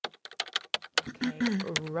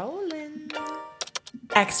Rolling.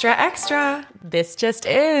 Extra, extra. This just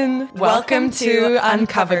in. Welcome to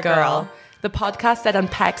Uncover Girl, the podcast that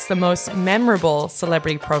unpacks the most memorable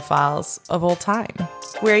celebrity profiles of all time.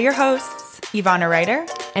 We're your hosts, Ivana Ryder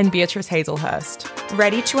and Beatrice Hazelhurst,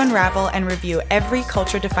 ready to unravel and review every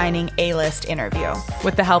culture-defining A-list interview.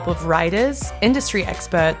 with the help of writers, industry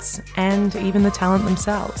experts, and even the talent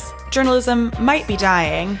themselves. Journalism might be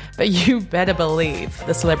dying. But you better believe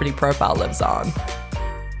the celebrity profile lives on.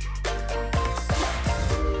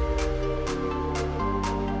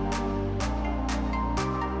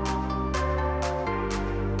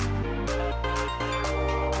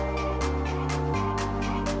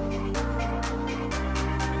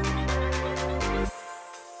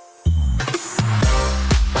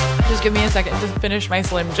 Just give me a second to finish my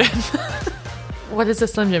Slim Jim. What is a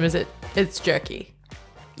Slim Jim? It's jerky.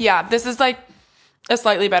 Yeah, this is like a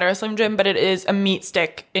slightly better Slim Jim, but it is a meat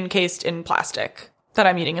stick encased in plastic that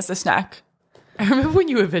I'm eating as a snack. I remember when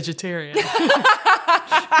you were vegetarian.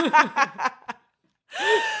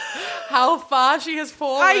 How far she has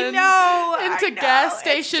fallen. Into gas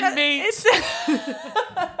station meat.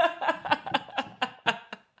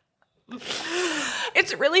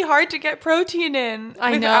 It's really hard to get protein in.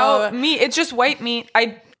 I without know. meat. It's just white meat.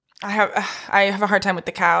 I have a hard time with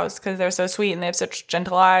the cows because they're so sweet and they have such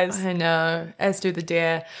gentle eyes. I know, as do the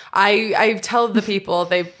deer. I tell the people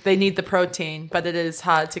they need the protein, but it is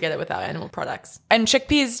hard to get it without animal products. And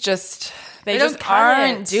chickpeas just They just don't cut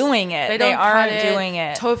aren't it. doing it. They aren't doing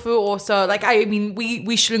it. Tofu also,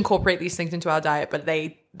 we should incorporate these things into our diet, but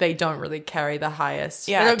they don't really carry the highest.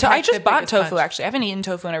 Yeah, They don't I pack the just bought biggest tofu punch. actually. I haven't eaten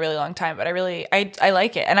tofu in a really long time, but I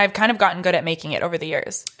like it. And I've kind of gotten good at making it over the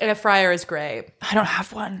years. And a fryer is great. I don't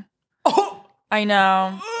have one. Oh, I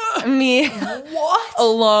know. Me What?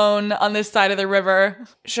 alone on this side of the river.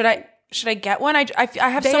 Should I get one? I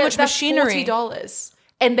have so much machinery. $40.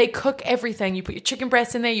 And they cook everything. You put your chicken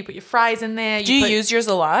breast in there, you put your fries in there. Do you use yours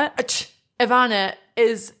a lot? Ivana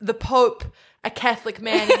is the Pope, a Catholic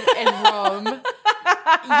man in Rome.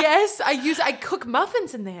 Yes, I cook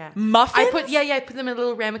muffins in there. Muffins? I put them in a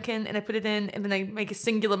little ramekin and I put it in and then I make a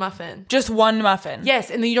singular muffin. Just one muffin. Yes,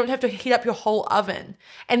 and then you don't have to heat up your whole oven.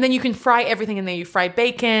 And then you can fry everything in there. You fry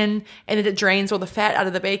bacon and then it drains all the fat out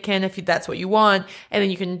of the bacon if that's what you want. And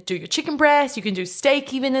then you can do your chicken breast. You can do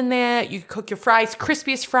steak even in there. You cook your fries,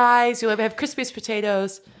 crispiest fries. You'll have crispiest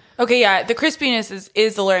potatoes. Okay, yeah, the crispiness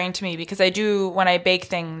is alluring to me because I do, when I bake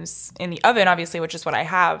things in the oven, obviously, which is what I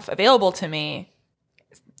have available to me,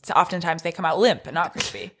 so oftentimes they come out limp and not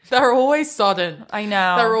crispy. They're always sodden. I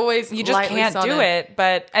know. They're always You just lightly can't sodden. do it,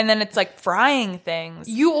 and then it's like frying things.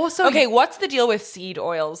 You also... Okay, what's the deal with seed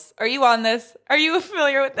oils? Are you on this? Are you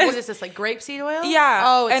familiar with this? What is this, like grapeseed oil? Yeah,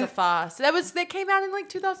 Oh, it's and- a farce. That came out in like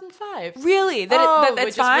 2005. Really? We're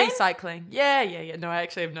That's just fine? recycling. Yeah. No, I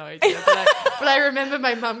actually have no idea. But I remember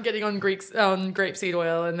my mum getting on grapeseed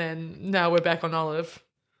oil, and then now we're back on olive.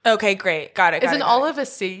 Okay, great. Got it. Is an olive a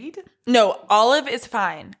seed? No, olive is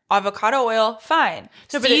fine. Avocado oil, fine.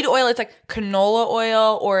 No, but Seed oil, it's like canola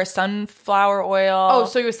oil or sunflower oil. Oh,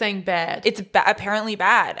 so you're saying bad? It's apparently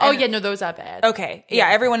bad. Oh, And- yeah, no, those are bad. Okay. Yeah,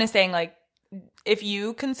 everyone is saying like, if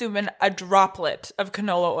you consume a droplet of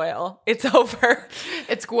canola oil, it's over.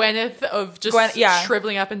 It's Gwyneth of just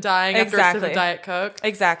shriveling up and dying after a sip Exactly. of Diet Coke.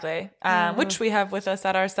 Exactly. Which we have with us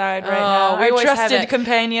at our side right Oh, now. we Our always have trusted it.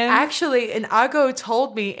 companion. Actually, an Argo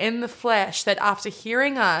told me in the flesh that after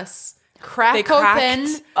hearing us crack They open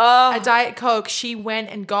cracked- a Diet Coke, she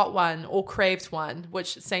went and got one or craved one,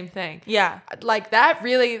 which same thing. Yeah. Like that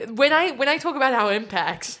really, when I talk about our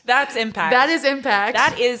impact, That's impact. that is impact.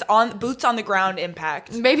 That is on boots on the ground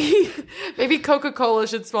impact. Maybe Coca-Cola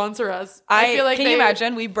should sponsor us. I feel like can you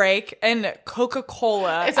imagine we break and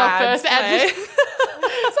Coca-Cola It's our ads first play.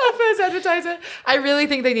 It's our first advertiser. I really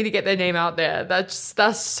think they need to get their name out there. That's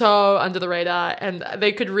so under the radar, and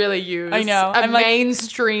they could really use I know. a I'm like-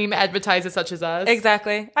 mainstream advertiser such as us.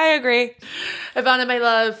 Exactly. I agree. Ivana, my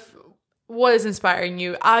love, what is inspiring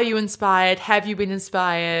you? Are you inspired? Have you been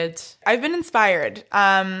inspired? I've been inspired.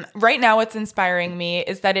 Right now what's inspiring me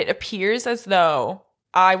is that it appears as though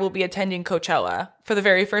I will be attending Coachella for the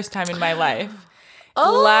very first time in my life.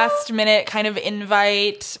 Last minute kind of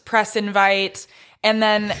press invite. And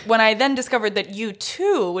then when I then discovered that you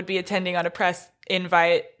too would be attending on a press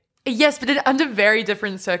invite. Yes, but under very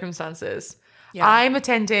different circumstances. Yeah. I'm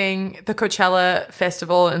attending the Coachella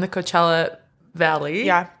Festival in the Coachella Valley.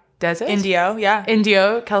 Yeah. Desert.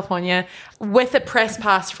 Indio, California, with a press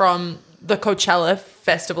pass from the Coachella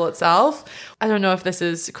Festival itself. I don't know if this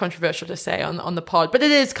is controversial to say on the pod, but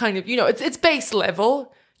it is kind of, it's base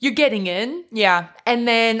level. you're getting in. Yeah. And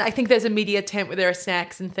then I think there's a media tent where there are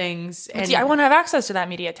snacks and things. And See, I won't have access to that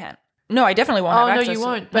media tent. No, I definitely won't have access to it. Oh,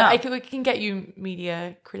 no, you won't. But we can get you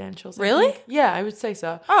media credentials. Really? Yeah, I would say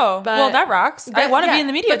so. Oh, well, that rocks. I want to be in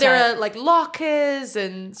the media tent. But there are like lockers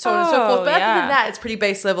and so on and so forth. But other than that, it's pretty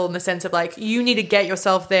base level in the sense of like you need to get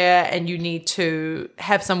yourself there and you need to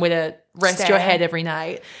have somewhere to rest your head every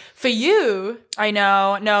night. For you, I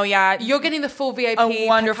know. No, yeah. You're getting the full VIP A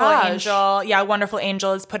wonderful package. angel. Yeah, a wonderful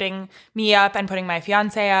angel is putting me up and putting my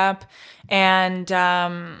fiance up. And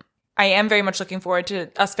I am very much looking forward to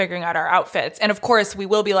us figuring out our outfits. And of course, we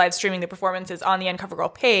will be live streaming the performances on the Uncover Girl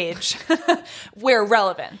page where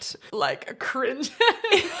relevant. Like a cringe.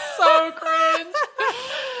 So cringe.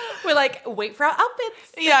 We're like, wait for our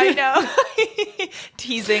outfits. Yeah, I know.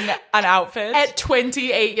 Teasing an outfit. At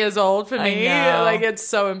 28 years old for me. Like, it's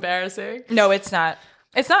so embarrassing. No, it's not.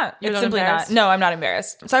 It's not. You're it's not simply embarrassed? not. No, I'm not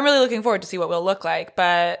embarrassed. So I'm really looking forward to see what we'll look like.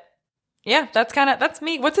 But yeah, that's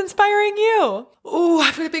me. What's inspiring you? Ooh,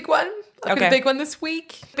 I've got a big one. I've got a big one this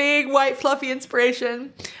week. Big, white, fluffy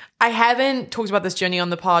inspiration. I haven't talked about this journey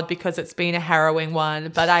on the pod because it's been a harrowing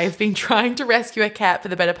one, but I've been trying to rescue a cat for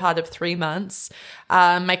the better part of 3 months.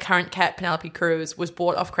 My current cat, Penelope Cruz, was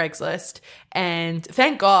bought off Craigslist. And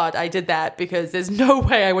thank God I did that because there's no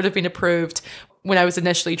way I would have been approved when I was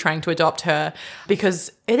initially trying to adopt her,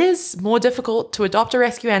 because it is more difficult to adopt a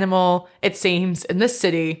rescue animal, it seems, in this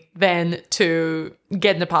city than to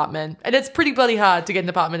get an apartment. And it's pretty bloody hard to get an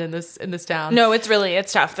apartment in this town. No, it's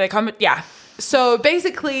tough. Yeah. So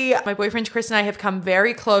basically, my boyfriend Chris and I have come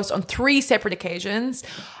very close on 3 separate occasions.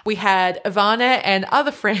 We had Ivana and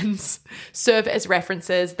other friends serve as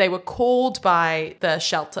references. They were called by the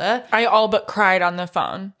shelter. I all but cried on the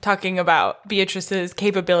phone talking about Beatrice's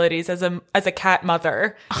capabilities as a cat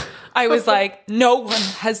mother. I was like, no one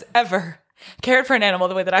has ever cared for an animal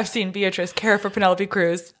the way that I've seen Beatrice care for Penelope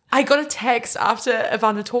Cruz. I got a text after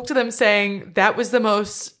Ivana talked to them saying that was the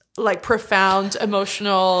most like profound,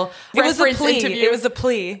 emotional reference interview. It was a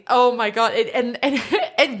plea. Oh my God.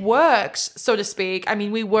 It worked, so to speak. I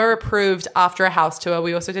mean, we were approved after a house tour.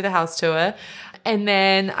 We also did a house tour. And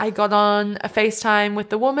then I got on a FaceTime with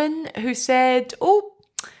the woman who said, oh,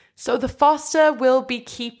 so the foster will be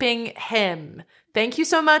keeping him. Thank you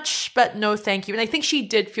so much, but no thank you. And I think she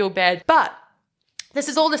did feel bad. But this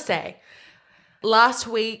is all to say, last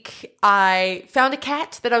week, I found a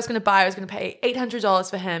cat that I was going to buy. I was going to pay $800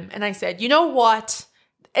 for him. And I said, you know what?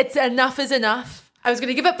 It's enough is enough. I was going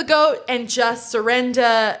to give up the goat and just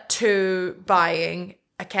surrender to buying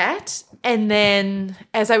a cat. And then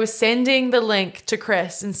as I was sending the link to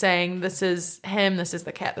Chris and saying, this is him, this is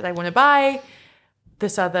the cat that I want to buy,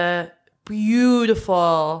 this other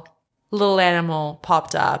beautiful little animal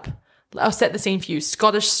popped up. I'll set the scene for you.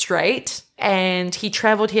 Scottish Straight. And he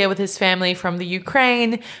traveled here with his family from the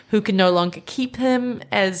Ukraine, who can no longer keep him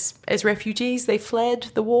as refugees. They fled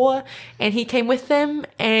the war. And he came with them.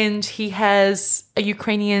 And he has a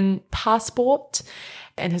Ukrainian passport.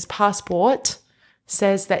 And his passport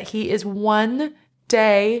says that he is 1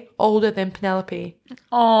 day older than Penelope.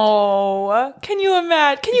 Oh, can you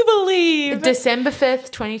imagine? Can you believe? December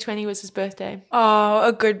 5th, 2020 was his birthday. Oh,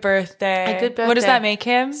 a good birthday. A good birthday. What does that make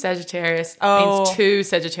him? Sagittarius. Oh. Means 2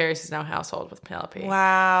 Sagittarius is now household with Penelope.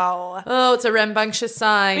 Wow. Oh, it's a rambunctious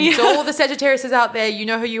sign. Yeah. So all the Sagittariuses out there, you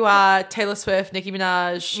know who you are. Taylor Swift, Nicki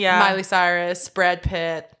Minaj, Miley Cyrus, Brad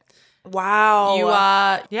Pitt. Wow. You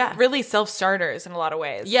are, yeah. Really self-starters in a lot of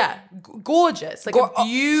ways. Yeah. Gorgeous. Like a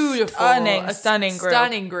beautiful. Stunning group.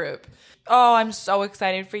 Stunning group. Oh, I'm so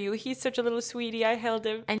excited for you. He's such a little sweetie. I held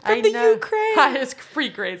him And from the Ukraine. It's pretty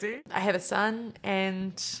crazy. I have a son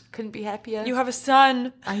and couldn't be happier. You have a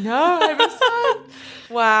son. I know. I have a son.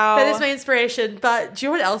 Wow. That is my inspiration. But do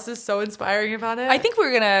you know what else is so inspiring about it? I think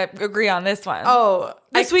we're going to agree on this one. Oh.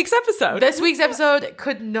 This week's episode. This week's episode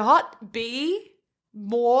could not be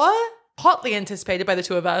more hotly anticipated by the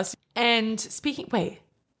two of us. And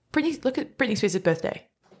look at Britney Spears' birthday.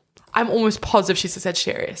 I'm almost positive she's a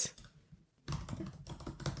Sagittarius.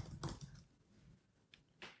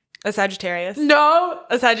 A Sagittarius. No.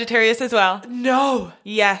 A Sagittarius as well. No.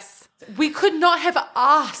 Yes. We could not have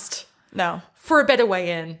asked No. for a better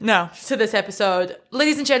way in. No. To this episode.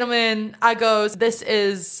 Ladies and gentlemen, Argos, this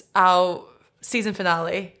is our season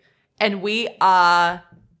finale. And we are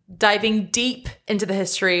diving deep into the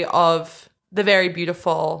history of the very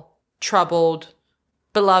beautiful, troubled,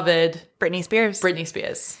 beloved Britney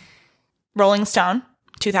Spears. Rolling Stone,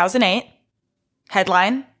 2008.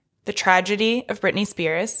 Headline, The Tragedy of Britney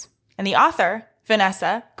Spears. And the author,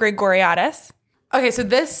 Vanessa Grigoriadis. Okay, so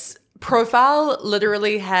this profile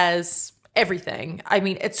literally has everything. I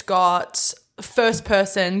mean, it's got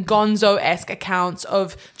first-person gonzo-esque accounts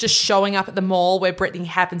of just showing up at the mall where Britney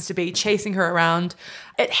happens to be, chasing her around.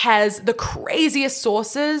 It has the craziest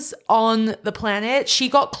sources on the planet. She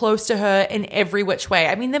got close to her in every which way.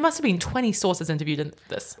 I mean, there must have been 20 sources interviewed in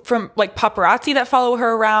this. From like paparazzi that follow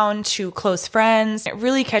her around to close friends. It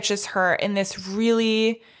really catches her in this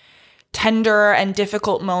really tender and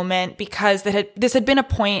difficult moment because this had been a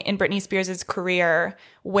point in Britney Spears' career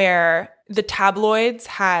where the tabloids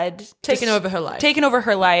had taken over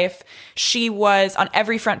her life. She was on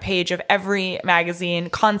every front page of every magazine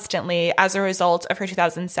constantly as a result of her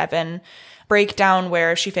 2007 breakdown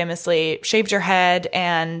where she famously shaved her head,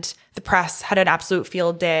 and the press had an absolute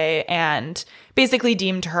field day and basically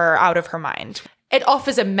deemed her out of her mind. It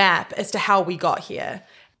offers a map as to how we got here.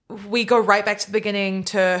 We go right back to the beginning,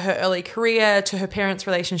 to her early career, to her parents'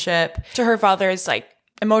 relationship, to her father's like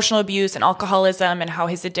emotional abuse and alcoholism, and how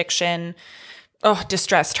his addiction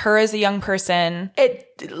distressed her as a young person. It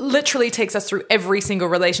literally takes us through every single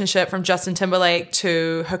relationship, from Justin Timberlake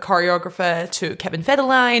to her choreographer to Kevin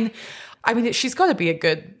Federline. I mean, she's got to be a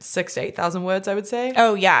good 6,000 to 8,000 words, I would say.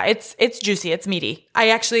 Oh yeah, it's juicy, it's meaty. I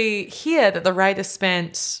actually hear that the writer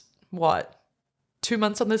spent 2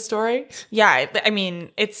 months on this story? Yeah, I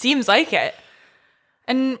mean, it seems like it.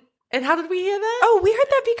 And how did we hear that? Oh, we heard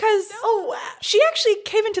that because she actually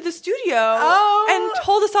came into the studio and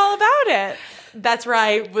told us all about it. That's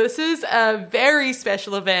right. This is a very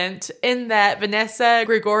special event in that Vanessa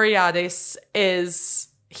Grigoriadis is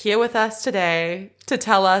here with us today to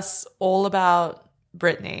tell us all about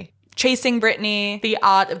Britney. Chasing Britney. The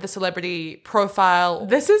art of the celebrity profile.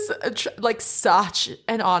 This is such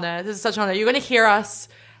an honor. This is such an honor. You're going to hear us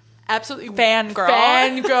absolutely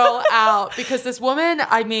fangirl out, because this woman,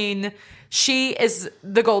 I mean, she is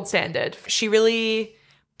the gold standard. She really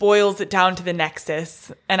boils it down to the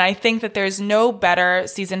nexus. And I think that there's no better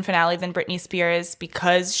season finale than Britney Spears,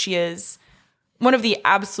 because she is one of the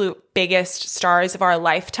absolute biggest stars of our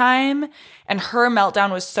lifetime. And her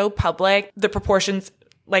meltdown was so public. The proportions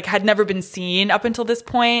had never been seen up until this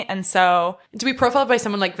point. And so to be profiled by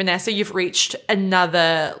someone like Vanessa, you've reached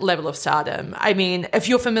another level of stardom. I mean, if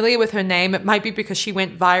you're familiar with her name, it might be because she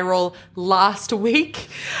went viral last week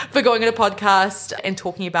for going on a podcast and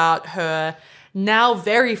talking about her now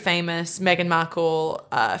very famous Meghan Markle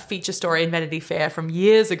feature story in Vanity Fair from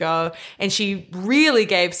years ago. And she really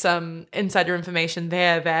gave some insider information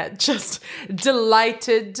there that just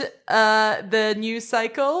delighted the news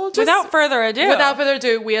cycle. Without further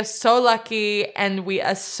ado, we are so lucky and we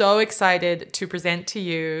are so excited to present to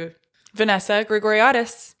you Vanessa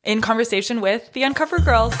Grigoriadis in conversation with the Uncover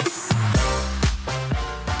Girls.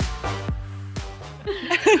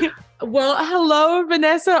 Well, hello,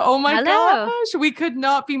 Vanessa. Oh my gosh. We could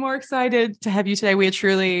not be more excited to have you today. We are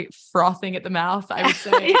truly frothing at the mouth, I would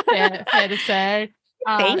say. fair to say.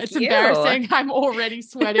 It's embarrassing. I'm already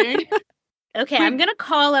sweating. Okay, I'm going to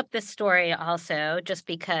call up this story also, just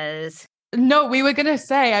because. No, we were going to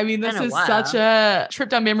say, I mean, this is such a trip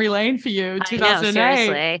down memory lane for you. 2008.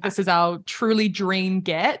 Seriously. This is our truly dream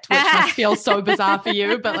get, which must feel so bizarre for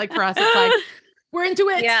you. But for us, it's we're into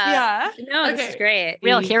it. Yeah. No, this is great.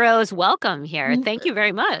 Real heroes welcome here. Thank you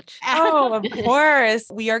very much. Oh, of course.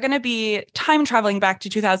 We are going to be time traveling back to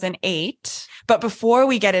 2008. But before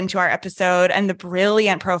we get into our episode and the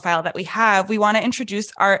brilliant profile that we have, we want to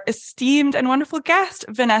introduce our esteemed and wonderful guest,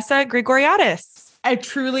 Vanessa Grigoriadis. A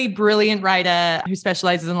truly brilliant writer who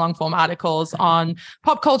specializes in long-form articles on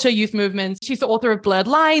pop culture, youth movements. She's the author of Blurred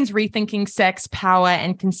Lines, Rethinking Sex, Power,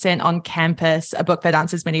 and Consent on Campus, a book that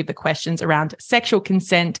answers many of the questions around sexual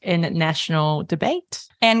consent in national debate.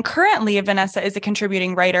 And currently, Vanessa is a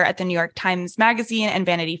contributing writer at the New York Times Magazine and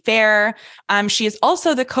Vanity Fair. She is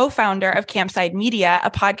also the co-founder of Campside Media,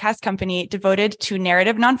 a podcast company devoted to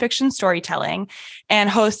narrative nonfiction storytelling, and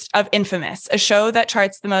host of Infamous, a show that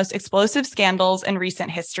charts the most explosive scandals in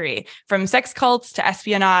recent history, from sex cults to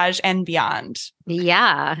espionage and beyond.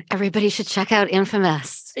 Yeah, everybody should check out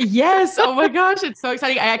Infamous. Yes. Oh my gosh, it's so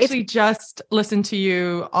exciting. I actually just listened to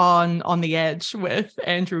you on The Edge with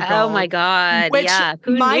Andrew Gold. Oh my God.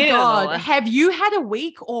 Who knew? God, have you had a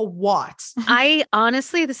week or what? I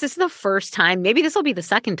honestly, this is the first time, maybe this will be the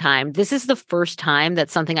second time. This is the first time that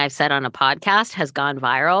something I've said on a podcast has gone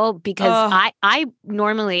viral, because I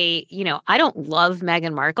normally, I don't love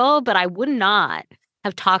Meghan Markle, but I would not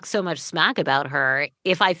have talked so much smack about her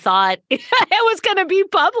if I thought it was going to be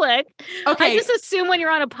public. Okay. I just assume when you're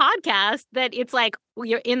on a podcast that it's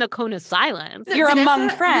you're in the cone of silence. You're among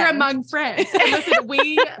friends. You're among friends. And listen,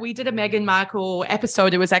 we did a Meghan Markle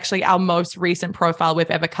episode. It was actually our most recent profile we've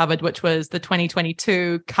ever covered, which was the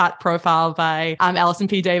 2022 cut profile by Alison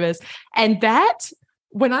P. Davis. And that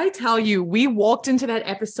When I tell you, we walked into that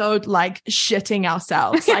episode like shitting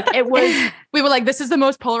ourselves. Like we were like, this is the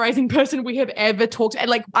most polarizing person we have ever talked to. And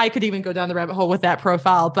like, I could even go down the rabbit hole with that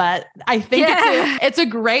profile, but I think it's a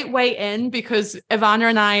great way in because Ivana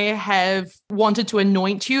and I have wanted to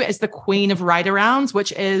anoint you as the queen of write-arounds,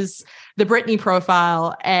 which is the Britney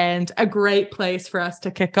profile and a great place for us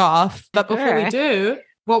to kick off. But before we do,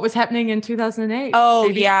 what was happening in 2008? Oh,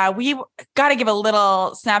 yeah. We got to give a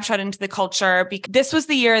little snapshot into the culture because this was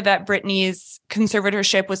the year that Britney's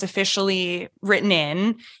conservatorship was officially written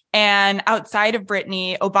in. And outside of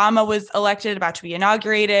Britney, Obama was elected, about to be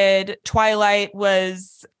inaugurated. Twilight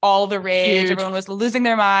was all the rage. Huge. Everyone was losing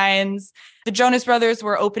their minds. The Jonas Brothers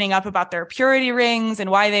were opening up about their purity rings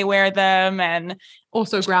and why they wear them. And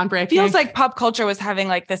also groundbreaking. Feels like pop culture was having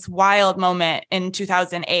like this wild moment in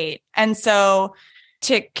 2008. And so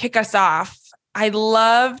to kick us off, I'd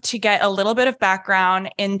love to get a little bit of background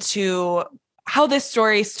into how this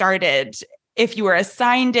story started. If you were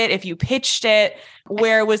assigned it, if you pitched it,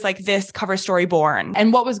 where was like this cover story born?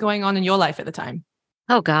 And what was going on in your life at the time?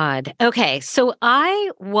 Oh, God. Okay. So I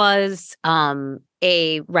was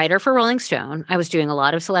a writer for Rolling Stone. I was doing a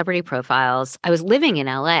lot of celebrity profiles. I was living in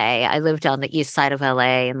LA. I lived on the east side of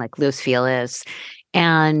LA in like Los Feliz.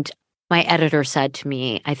 And my editor said to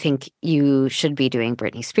me, I think you should be doing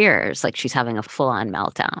Britney Spears. Like she's having a full-on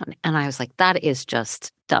meltdown. And I was like, that is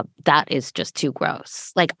just too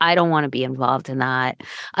gross. Like, I don't want to be involved in that.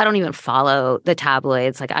 I don't even follow the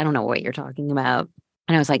tabloids. Like, I don't know what you're talking about.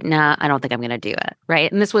 And I was like, nah, I don't think I'm going to do it.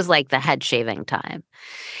 Right. And this was like the head shaving time.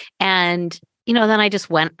 And, then I just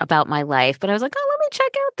went about my life, but I was like, oh, let me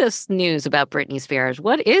check out this news about Britney Spears.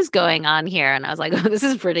 What is going on here? And I was like, oh, this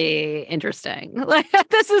is pretty interesting. Like,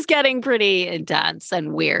 this is getting pretty intense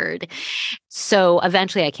and weird. So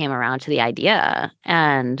eventually I came around to the idea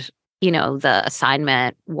and, the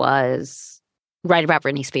assignment was write about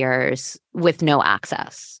Britney Spears with no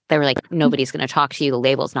access. They were like, nobody's going to talk to you. The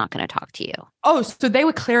label's not going to talk to you. Oh, so they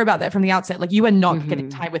were clear about that from the outset. Like you were not getting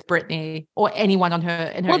tied with Britney or anyone in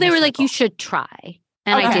her. Well, they were like, you should try.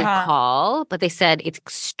 And I did call, but they said it's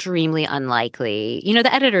extremely unlikely.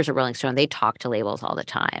 The editors of Rolling Stone, they talk to labels all the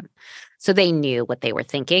time. So they knew what they were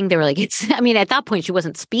thinking. They were like, at that point, she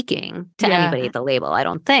wasn't speaking to anybody at the label, I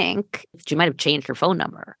don't think. She might have changed her phone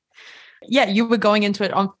number. Yeah, you were going into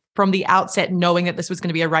it from the outset knowing that this was going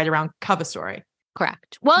to be a write-around cover story.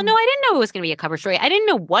 Correct. Well, no, I didn't know it was going to be a cover story. I didn't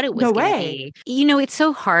know what it was going to be. It's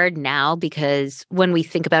so hard now because when we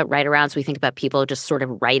think about write-arounds, we think about people just sort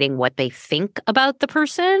of writing what they think about the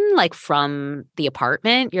person, like from the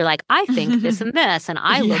apartment. You're like, I think this and this, and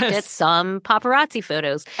I looked at some paparazzi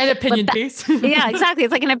photos. An opinion piece. Yeah, exactly.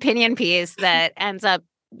 It's like an opinion piece that ends up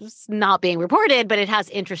not being reported, but it has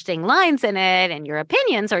interesting lines in it, and your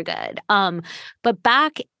opinions are good. But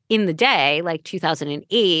back in the day, like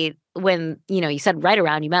 2008, when, you said write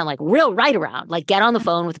around, you meant like real write around, like get on the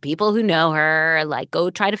phone with the people who know her, like go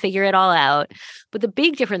try to figure it all out. But the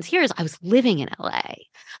big difference here is I was living in LA.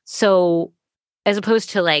 So as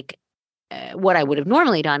opposed to like what I would have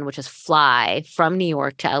normally done, which is fly from New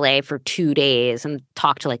York to LA for 2 days and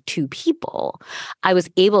talk to like 2 people, I was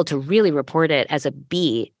able to really report it as a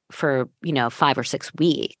beat for, 5 or 6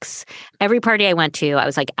 weeks. Every party I went to, I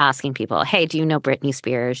was like asking people, hey, do you know Britney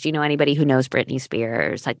Spears? Do you know anybody who knows Britney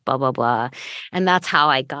Spears? Like blah, blah, blah. And that's how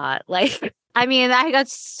I got it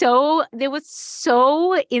was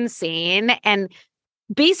so insane. And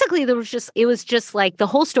basically it was just like the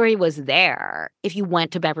whole story was there if you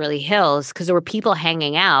went to Beverly Hills because there were people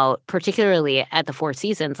hanging out, particularly at the Four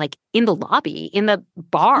Seasons, like in the lobby, in the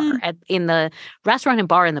bar, in the restaurant and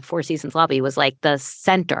bar in the Four Seasons lobby was like the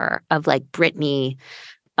center of like Britney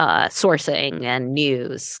sourcing and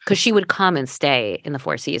news because she would come and stay in the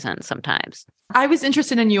Four Seasons sometimes. I was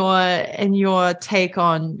interested in your take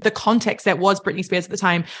on the context that was Britney Spears at the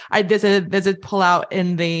time. There's a pullout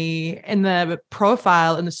in the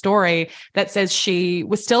profile in the story that says she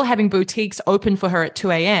was still having boutiques open for her at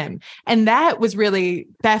 2 a.m. And that was really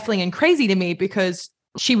baffling and crazy to me because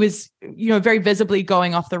she was, very visibly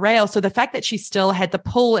going off the rails. So the fact that she still had the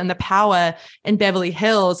pull and the power in Beverly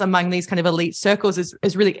Hills among these kind of elite circles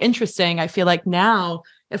is really interesting. I feel like now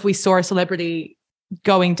if we saw a celebrity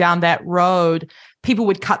going down that road, people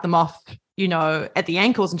would cut them off, at the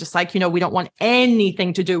ankles and just like, we don't want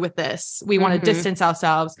anything to do with this. We want to distance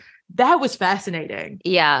ourselves. That was fascinating.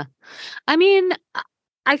 Yeah. I mean,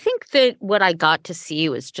 I think that what I got to see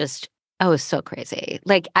was just, it was so crazy.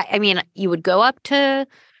 Like, I mean, you would go up to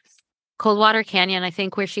Coldwater Canyon, I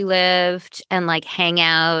think, where she lived and like hang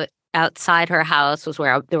out. Outside her house was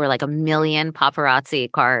where there were like 1 million paparazzi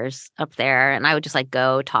cars up there. And I would just like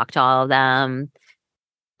go talk to all of them.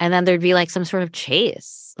 And then there'd be like some sort of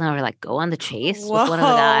chase. And I would like go on the chase with one of the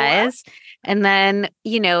Whoa. guys. And then,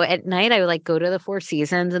 at night I would like go to the Four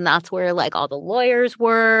Seasons, and that's where like all the lawyers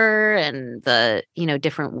were and the,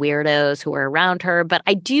 different weirdos who were around her. But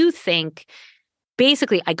I do think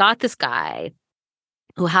basically I got this guy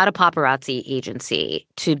who had a paparazzi agency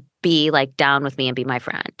to be like down with me and be my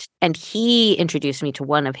friend. And he introduced me to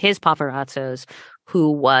one of his paparazzos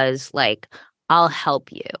who was like, I'll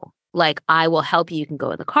help you. Like, I will help you. You can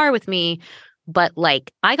go in the car with me. But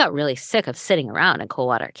like, I got really sick of sitting around in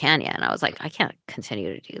Coldwater Canyon. I was like, I can't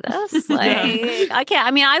continue to do this. Like, I can't.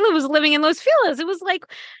 I mean, I was living in Los Feliz. It was like,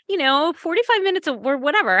 45 minutes or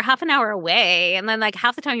whatever, half an hour away. And then like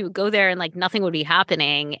half the time you would go there and like nothing would be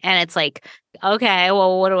happening. And it's like, okay,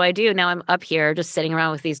 well, what do I do? Now I'm up here just sitting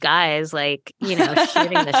around with these guys, like, shooting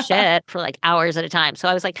the shit for like hours at a time. So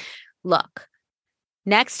I was like, look,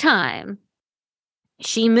 next time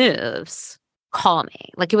she moves, call me.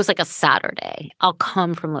 Like, it was like a Saturday. I'll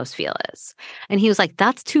come from Los Feliz. And he was like,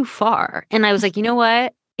 that's too far. And I was like, you know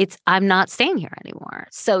what? I'm not staying here anymore.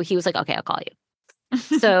 So he was like, okay, I'll call you.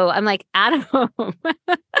 So I'm like at home.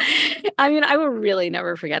 I mean, I will really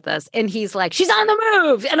never forget this. And he's like, she's on the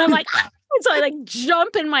move. And I'm like, ah! So I like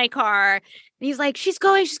jump in my car. And he's like, she's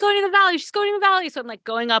going to the valley. She's going to the valley. So I'm like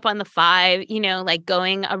going up on the 5, like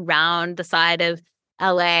going around the side of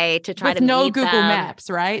LA to try to no meet Google them. Maps,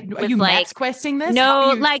 right? Are With, you like, maps questing this?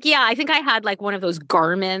 No, I think I had like one of those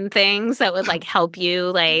Garmin things that would like help you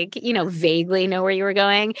like, vaguely know where you were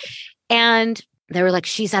going. And they were like,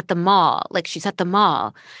 she's at the mall. Like, she's at the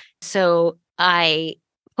mall. So I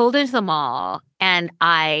pulled into the mall and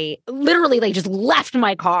I literally like just left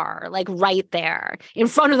my car like right there in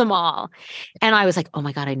front of the mall. And I was like, oh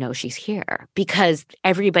my God, I know she's here, because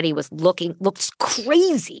everybody was looked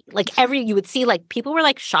crazy. Like you would see like people were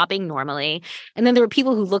like shopping normally. And then there were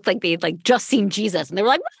people who looked like they'd like just seen Jesus, and they were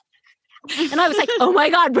like, and I was like, oh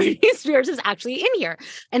my God, Britney Spears is actually in here.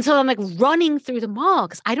 And so I'm like running through the mall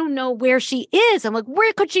because I don't know where she is. I'm like,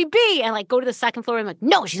 where could she be? And like go to the second floor. I'm like,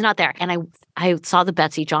 no, she's not there. And I saw the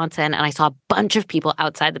Betsy Johnson, and I saw a bunch of people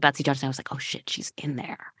outside the Betsy Johnson. I was like, oh shit, she's in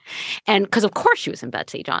there. And because of course she was in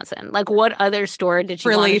Betsy Johnson. Like, what other store did she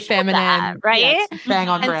really want to feminine, that, right? Yes, bang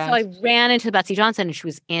on and brand. So I ran into the Betsy Johnson, and she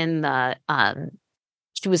was in the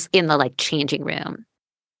like changing room.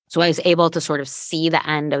 So I was able to sort of see the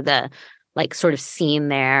end of the like sort of scene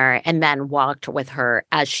there, and then walked with her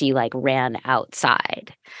as she like ran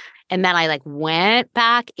outside. And then I like went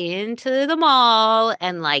back into the mall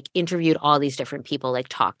and like interviewed all these different people, like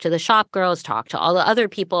talked to the shop girls, talked to all the other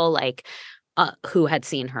people like who had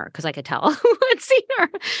seen her, because I could tell who had seen her.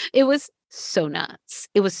 It was so nuts.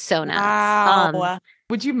 It was so nuts. Wow.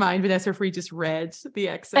 Would you mind, Vanessa, if we just read the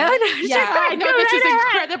excerpt? Yeah, I know this is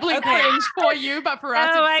incredibly cringe for you, but for us,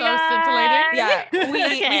 it's so scintillating. Yeah,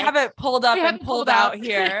 we have it pulled up and pulled out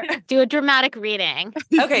here. Do a dramatic reading.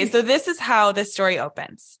 Okay, so this is how this story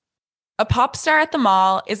opens. A pop star at the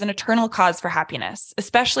mall is an eternal cause for happiness,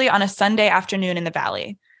 especially on a Sunday afternoon in the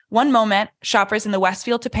Valley. One moment, shoppers in the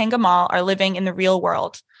Westfield Topanga Mall are living in the real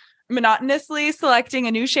world, monotonously selecting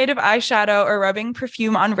a new shade of eyeshadow or rubbing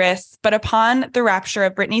perfume on wrists, but upon the rapture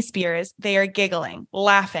of Britney Spears, they are giggling,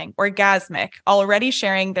 laughing, orgasmic, already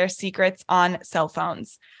sharing their secrets on cell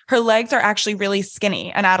phones. Her legs are actually really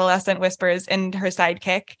skinny, an adolescent whispers in her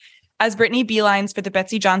sidekick, as Britney beelines for the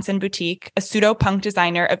Betsy Johnson boutique, a pseudo-punk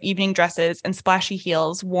designer of evening dresses and splashy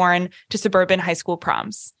heels worn to suburban high school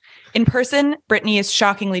proms. In person, Britney is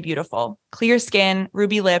shockingly beautiful. Clear skin,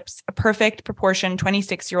 ruby lips, a perfect proportioned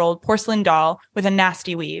 26-year-old porcelain doll with a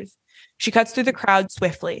nasty weave. She cuts through the crowd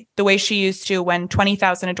swiftly, the way she used to when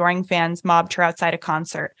 20,000 adoring fans mobbed her outside a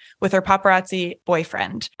concert, with her paparazzi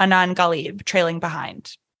boyfriend, Anand Galib, trailing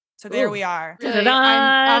behind. So there we are. Really, oh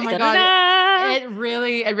my God. It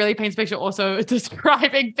really paints a picture also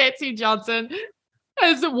describing Betsy Johnson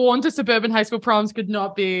as worn to suburban high school proms could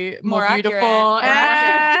not be more beautiful.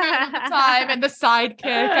 And time and the sidekick.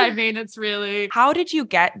 I mean, it's really. How did you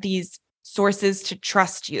get these sources to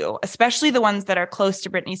trust you, especially the ones that are close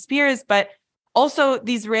to Britney Spears, but also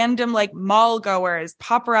these random like mall goers,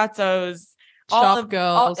 paparazzos, shop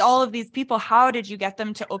girls, all of these people? How did you get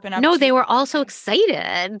them to open up? No, they were all so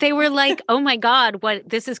excited. They were like, oh my God,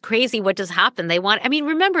 this is crazy. What just happened?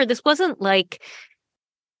 Remember, this wasn't like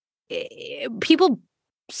people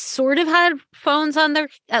sort of had phones on their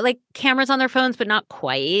like cameras on their phones, but not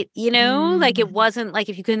quite, like it wasn't like,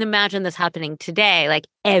 if you can imagine this happening today, like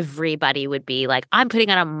everybody would be like, I'm putting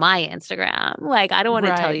it on my Instagram. Like, I don't want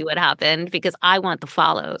to tell you what happened because I want the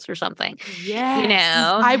follows or something.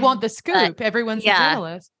 Yeah. I want the scoop. Everyone's a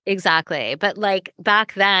journalist. Exactly. But like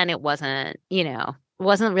back then it wasn't,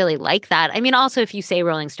 wasn't really like that. I mean, also if you say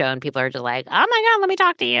Rolling Stone, people are just like, oh my God, let me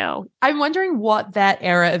talk to you. I'm wondering what that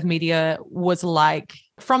era of media was like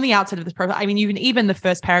from the outset of this profile. I mean, even the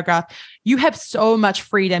first paragraph, you have so much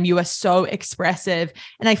freedom. You are so expressive.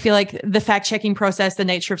 And I feel like the fact-checking process, the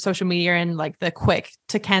nature of social media and like the quick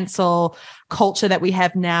to cancel culture that we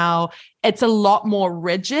have now, it's a lot more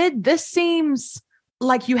rigid. This seems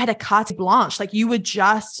like you had a carte blanche, like you were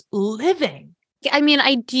just living. I mean,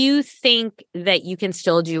 I do think that you can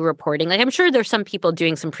still do reporting. Like, I'm sure there's some people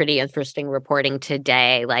doing some pretty interesting reporting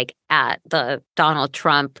today, like at the Donald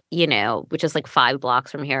Trump, which is like 5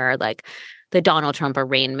 blocks from here, like the Donald Trump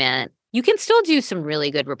arraignment. You can still do some really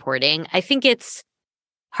good reporting. I think it's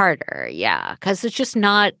harder, yeah, because it's just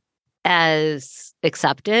not as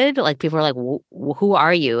accepted. Like, people are like, who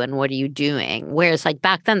are you and what are you doing? Whereas like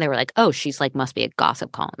back then they were like, oh, she's like must be a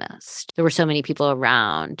gossip columnist. There were so many people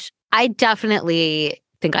around. I definitely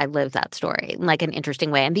think I lived that story in like an interesting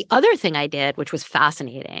way. And the other thing I did, which was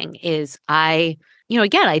fascinating, is again,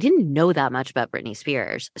 I didn't know that much about Britney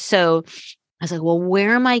Spears. So I was like, well,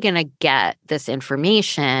 where am I going to get this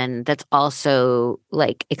information that's also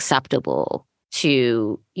like acceptable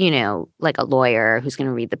to, like a lawyer who's going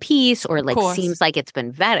to read the piece or like seems like it's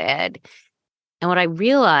been vetted? And what I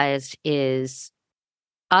realized is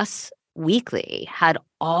Us Weekly had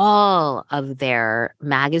all of their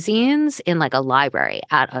magazines in like a library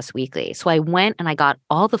at Us Weekly. So I went and I got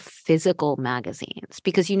all the physical magazines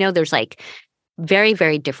because, there's like very,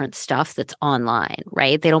 very different stuff that's online,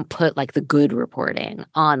 right? They don't put like the good reporting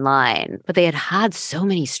online, but they had so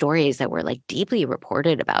many stories that were like deeply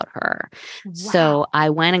reported about her. Wow. So I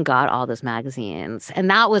went and got all those magazines. And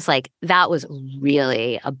that was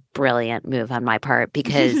really a brilliant move on my part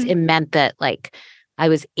because it meant that like I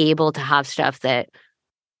was able to have stuff that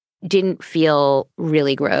didn't feel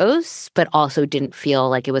really gross, but also didn't feel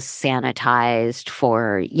like it was sanitized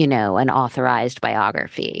for, an authorized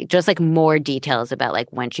biography. Just like more details about like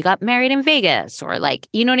when she got married in Vegas or like,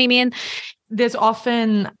 you know what I mean? There's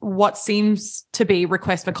often what seems to be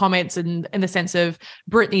requests for comments in the sense of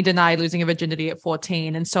Britney denied losing her virginity at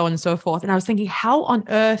 14 and so on and so forth. And I was thinking, how on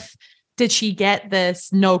earth did she get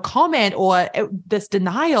this no comment or this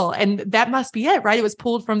denial? And that must be it, right? It was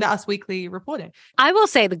pulled from the Us Weekly reporting. I will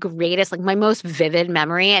say the greatest, like my most vivid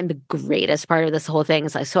memory and the greatest part of this whole thing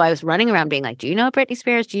is like, so I was running around being like, do you know Britney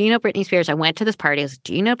Spears? Do you know Britney Spears? I went to this party. I was like,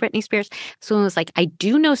 do you know Britney Spears? Someone was like, I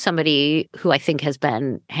do know somebody who I think has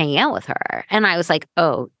been hanging out with her. And I was like,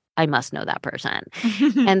 oh, I must know that person.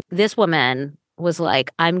 And this woman was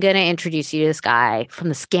like, I'm going to introduce you to this guy from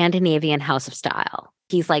the Scandinavian House of Style.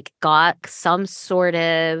 He's like got some sort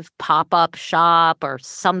of pop-up shop or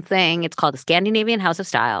something. It's called the Scandinavian House of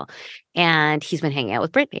Style. And he's been hanging out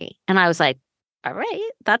with Britney. And I was like, all right,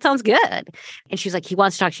 that sounds good. And she's like, he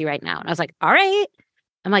wants to talk to you right now. And I was like, all right.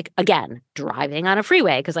 I'm like, again, driving on a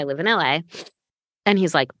freeway because I live in LA. And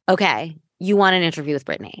he's like, okay, you want an interview with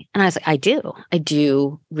Britney? And I was like, I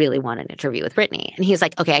do really want an interview with Britney. And he's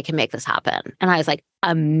like, okay, I can make this happen. And I was like,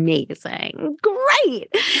 amazing, great.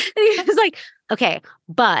 And he was like, okay,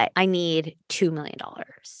 but I need $2 million.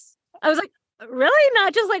 I was like, really?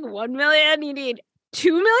 Not just like 1 million? You need $2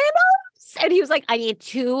 million? And he was like, I need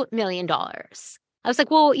 $2 million. I was like,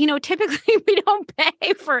 well, typically we don't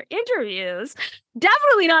pay for interviews.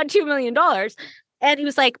 Definitely not $2 million. And he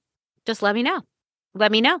was like, just let me know.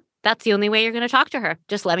 Let me know. That's the only way you're going to talk to her.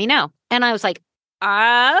 Just let me know. And I was like,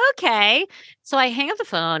 okay. So I hang up the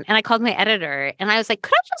phone and I called my editor and I was like,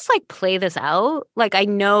 could I just like play this out? Like, I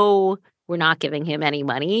know we're not giving him any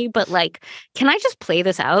money, but like, can I just play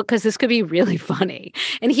this out? Because this could be really funny.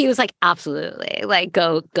 And he was like, absolutely. Like,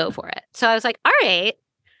 go for it. So I was like, all right,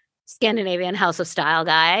 Scandinavian House of Style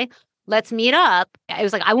guy, let's meet up. I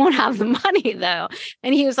was like, I won't have the money though.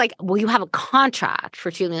 And he was like, well, you have a contract for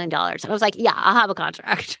 $2 million. And I was like, yeah, I'll have a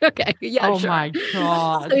contract. Okay. Yeah, oh sure. my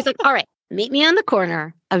God. So he's like, all right, meet me on the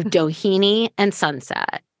corner of Doheny and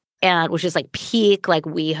Sunset, and which is like peak, like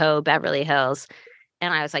WeHo, Beverly Hills.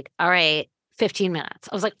 And I was like, all right, 15 minutes.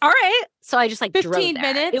 I was like, all right. So I just like 15 drove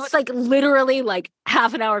there. minutes? It was like literally like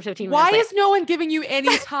half an hour, 15 minutes. Why is no one giving you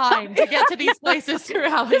any time to get to these places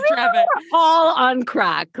throughout this traffic? All on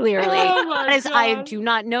crack, clearly. Oh my God. I do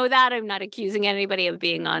not know that. I'm not accusing anybody of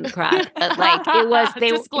being on crack, but like it was,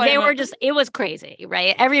 they were just, it was crazy,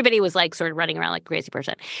 right? Everybody was like sort of running around like a crazy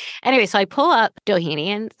person. Anyway, so I pull up Doheny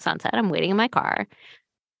and Sunset. I'm waiting in my car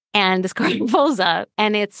and this car pulls up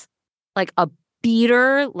and it's like a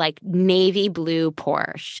beater, like navy blue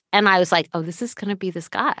Porsche. And I was like, oh, this is going to be this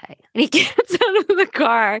guy. And he gets out of the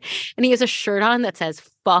car and he has a shirt on that says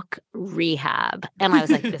fuck rehab. And I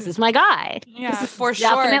was like, this is my guy. Yeah, This is for sure.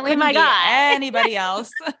 definitely Couldn't my be guy. anybody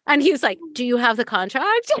else. And he was like, do you have the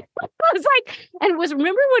contract? I was like, and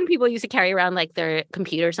remember when people used to carry around like their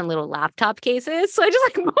computers in little laptop cases? So I just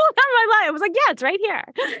like pulled out my life. I was like, yeah, it's right here.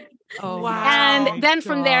 Oh, Wow. And then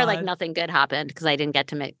from there, like nothing good happened because I didn't get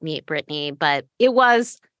to meet Britney, but it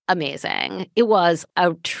was amazing. It was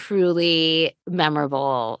a truly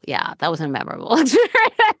memorable. Yeah, that was a memorable experience.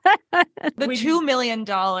 The $2 million,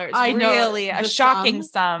 I know, really a the shocking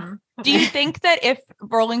sum. Do you think that if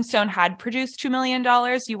Rolling Stone had produced $2 million,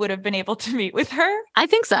 you would have been able to meet with her? I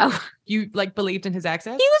think so. You like believed in his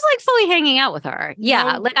access? He was like fully hanging out with her.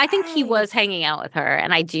 Yeah, No like I think he way. was hanging out with her,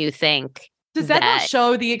 and I do think Does that not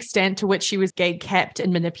show the extent to which she was gate-kept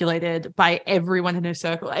and manipulated by everyone in her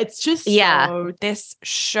circle? It's just so... This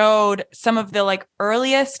showed some of the like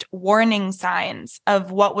earliest warning signs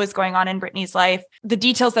of what was going on in Britney's life. The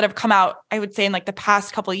details that have come out, I would say in like the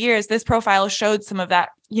past couple of years, this profile showed some of that,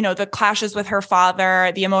 you know, the clashes with her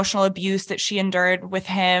father, the emotional abuse that she endured with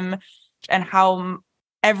him, and how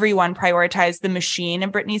everyone prioritized the machine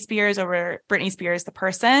of Britney Spears over Britney Spears, the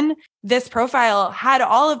person. This profile had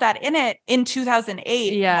all of that in it in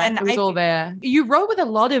 2008. Yeah, and it was all there. You wrote with a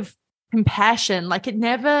lot of compassion. Like it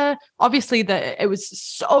never, obviously it was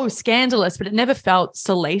so scandalous, but it never felt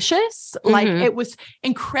salacious. Like it was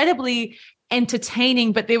incredibly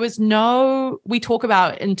entertaining, but there was no, we talk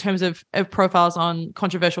about in terms of profiles on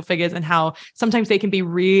controversial figures and how sometimes they can be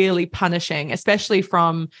really punishing, especially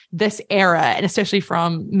from this era and especially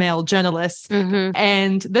from male journalists.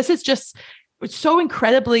 And this is just so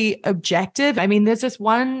incredibly objective. I mean, there's this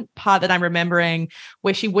one part that I'm remembering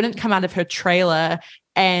where she wouldn't come out of her trailer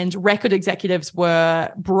and record executives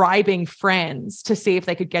were bribing friends to see if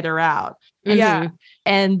they could get her out. Yeah.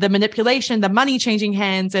 And the manipulation, the money changing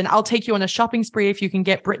hands, and I'll take you on a shopping spree if you can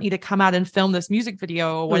get Britney to come out and film this music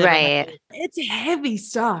video or whatever. Right. It's heavy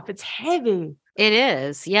stuff. It's heavy. It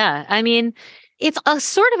is. Yeah. I mean, it's a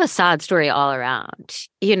sort of a sad story all around,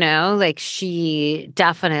 you know, like she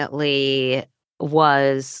definitely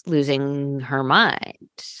was losing her mind.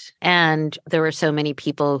 And there were so many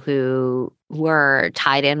people who were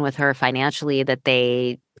tied in with her financially that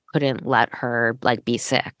they couldn't let her like be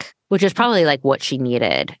sick, which is probably like what she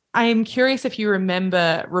needed. I'm curious if you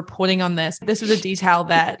remember reporting on this. This was a detail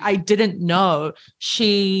that I didn't know.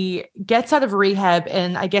 She gets out of rehab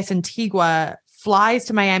in, I guess, Antigua, flies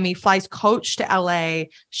to Miami, flies coach to LA,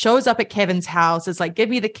 shows up at Kevin's house, is like, give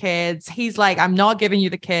me the kids. He's like, I'm not giving you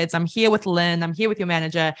the kids. I'm here with Lynn. I'm here with your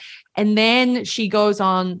manager. And then she goes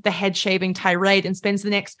on the head shaving tirade and spends the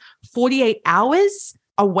next 48 hours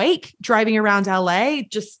awake driving around LA,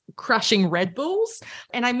 just crushing Red Bulls.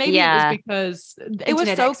 And it was because it was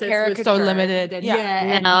so so limited.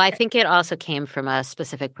 And No, I think it also came from a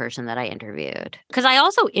specific person that I interviewed. Because I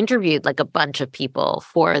also interviewed like a bunch of people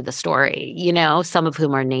for the story, you know, some of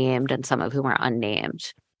whom are named and some of whom are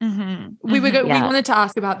unnamed. We wanted to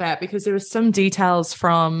ask about that because there were some details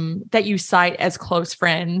from that you cite as close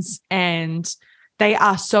friends, and they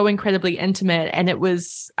are so incredibly intimate. And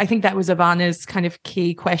I think that was Ivana's kind of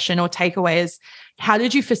key question or takeaway is, how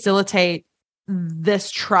did you facilitate this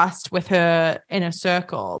trust with her inner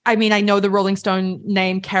circle? I mean, I know the Rolling Stone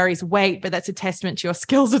name carries weight, but that's a testament to your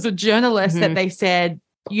skills as a journalist that they said,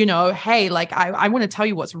 you know, hey, like, I want to tell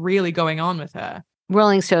you what's really going on with her.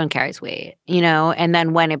 Rolling Stone carries weight, you know, and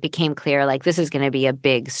then when it became clear, like, this is going to be a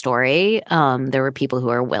big story, there were people who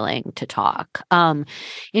are willing to talk.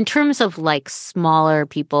 In terms of like smaller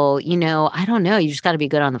people, you know, I don't know, you just got to be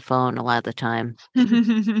good on the phone a lot of the time.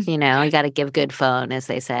 You know, you got to give good phone, as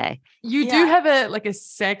they say. You do have a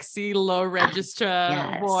sexy low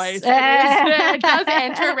register voice. It does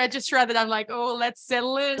enter a register that I'm like, oh, let's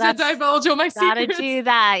settle it to divulge all my secrets. Gotta do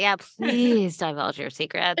that. Yeah, please divulge your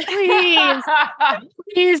secrets. Please.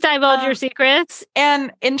 Please divulge your secrets.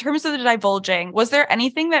 And in terms of the divulging, was there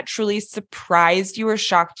anything that truly surprised you or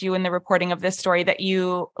shocked you in the reporting of this story that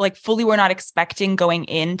you like fully were not expecting going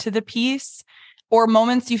into the piece? Or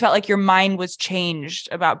moments you felt like your mind was changed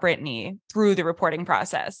about Britney through the reporting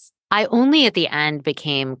process? I only at the end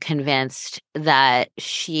became convinced that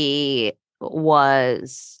she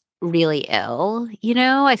was really ill. You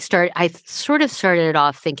know, I sort of started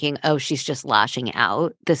off thinking, oh, she's just lashing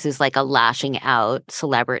out. This is like a lashing out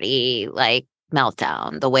celebrity, like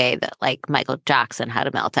meltdown, the way that like Michael Jackson had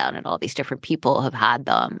a meltdown and all these different people have had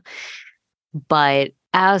them. But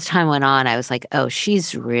as time went on, I was like, oh,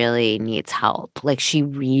 she's really needs help. Like she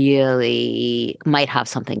really might have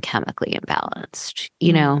something chemically imbalanced,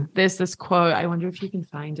 you know? There's this quote, I wonder if you can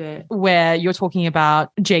find it, where you're talking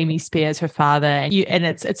about Jamie Spears, her father, and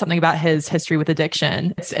it's something about his history with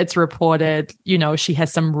addiction. It's reported, you know, she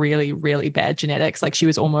has some really, really bad genetics. Like she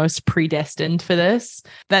was almost predestined for this.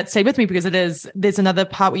 That stayed with me because there's another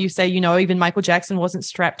part where you say, you know, even Michael Jackson wasn't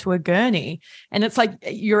strapped to a gurney. And it's like,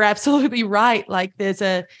 you're absolutely right. Like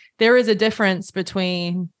there is a difference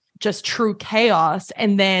between just true chaos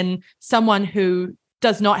and then someone who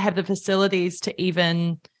does not have the facilities to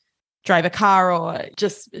even drive a car or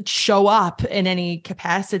just show up in any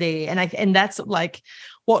capacity. And that's like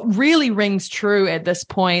what really rings true at this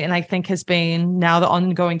point, and I think has been now the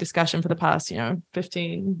ongoing discussion for the past,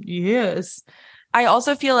 15 years. I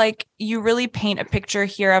also feel like you really paint a picture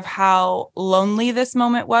here of how lonely this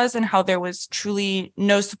moment was and how there was truly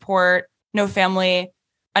no support, no family.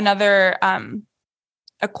 Another,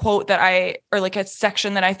 a quote or like a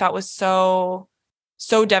section that I thought was so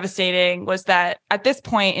devastating was that at this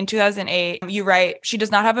point in 2008, you write, she does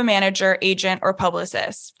not have a manager, agent, or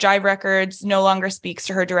publicist. Jive Records no longer speaks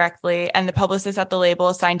to her directly, and the publicist at the label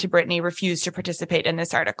assigned to Britney refused to participate in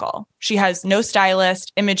this article. She has no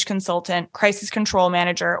stylist, image consultant, crisis control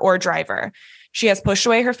manager, or driver. She has pushed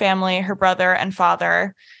away her family, her brother and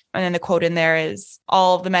father. And then the quote in there is,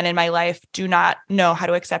 all of the men in my life do not know how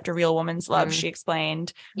to accept a real woman's love, she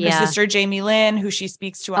explained. Her sister, Jamie Lynn, who she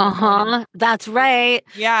speaks to on the phone. That's right.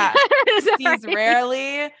 Yeah. Sees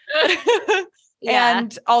rarely.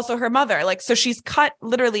 And also her mother. Like, so she's cut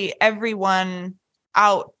literally everyone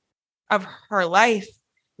out of her life.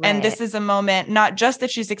 Right. And this is a moment, not just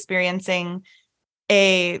that she's experiencing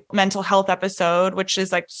a mental health episode, which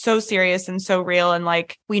is like so serious and so real. And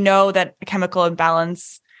like, we know that a chemical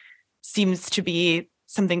imbalance seems to be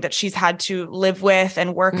something that she's had to live with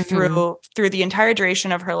and work through the entire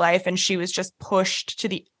duration of her life. And she was just pushed to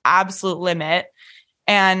the absolute limit.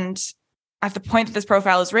 And at the point that this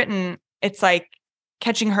profile is written, it's like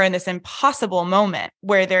catching her in this impossible moment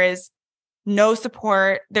where there is no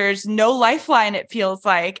support. There's no lifeline, it feels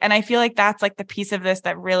like. And I feel like that's like the piece of this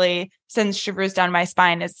that really sends shivers down my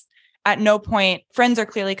spine. Is at no point, friends are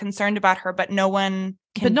clearly concerned about her, but no one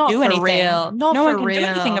can do anything. Real. No one can do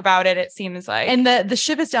anything about it, it seems like. And the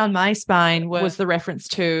shivers down my spine was the reference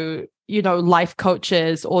to, life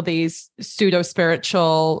coaches or these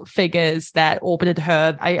pseudo-spiritual figures that orbited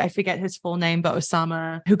her. I forget his full name, but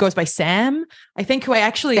Osama, who goes by Sam, I think, who I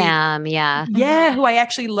actually... Sam, yeah. Yeah, who I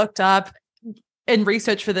actually looked up in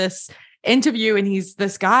research for this interview, and he's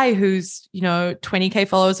this guy who's 20K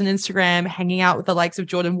followers on Instagram, hanging out with the likes of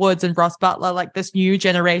Jordan Woods and Ross Butler, like this new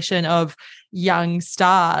generation of young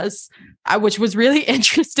stars, which was really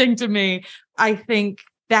interesting to me. I think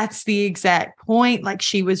that's the exact point. Like,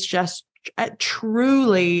 she was just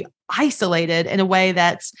truly isolated in a way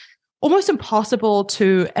that's almost impossible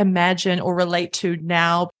to imagine or relate to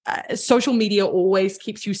now. Social media always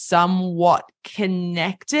keeps you somewhat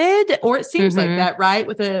connected, or it seems like that, right?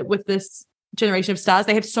 With this generation of stars,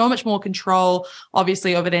 they have so much more control,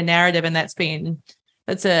 obviously, over their narrative, and that's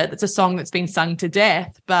a song that's been sung to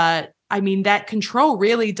death. But I mean, that control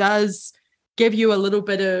really does give you a little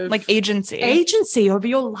bit of like agency over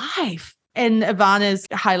your life. And Ivana's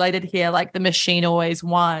highlighted here, like, the machine always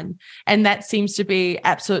won. And that seems to be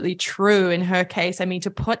absolutely true in her case. I mean,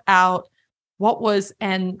 to put out what was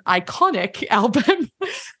an iconic album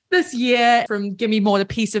this year, from Gimme More to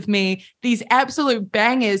Piece of Me, these absolute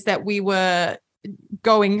bangers that we were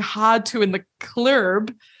going hard to in the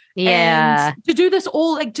club. Yeah. And to do this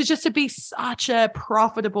all, like, to be such a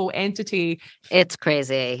profitable entity. It's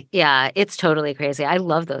crazy. Yeah, it's totally crazy. I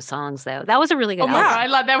love those songs, though. That was a really good album. Yeah, I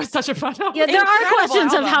love that. Was such a fun album. Yeah, there are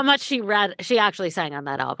questions of how much she actually sang on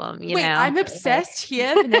that album. Wait, I'm obsessed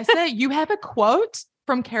here, Vanessa. You have a quote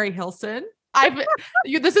from Carrie Hilson.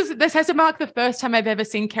 This has to mark the first time I've ever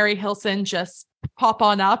seen Carrie Hilson just pop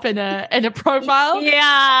on up in a profile.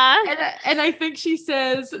 Yeah. And I think she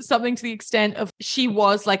says something to the extent of, she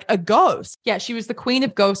was like a ghost. Yeah, she was the queen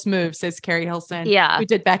of ghost moves, says Carrie Hilson. Yeah. Who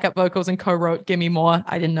did backup vocals and co-wrote Gimme More.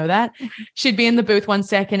 I didn't know that. She'd be in the booth 1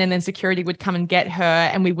 second and then security would come and get her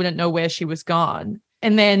and we wouldn't know where she was gone.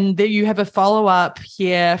 And then you have a follow-up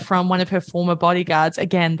here from one of her former bodyguards.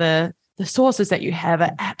 Again, the sources that you have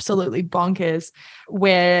are absolutely bonkers,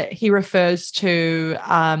 where he refers to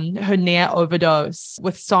her near overdose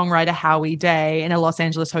with songwriter Howie Day in a Los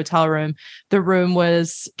Angeles hotel room. The room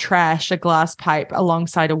was trash, a glass pipe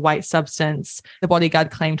alongside a white substance the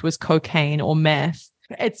bodyguard claimed was cocaine or meth.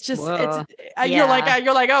 It's just, Whoa. you're Yeah.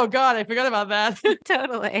 like, oh God, I forgot about that.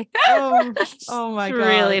 Totally. Oh my God.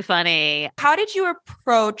 Really funny. How did you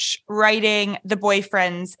approach writing the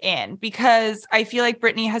boyfriends in? Because I feel like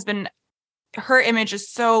Britney her image is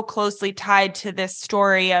so closely tied to this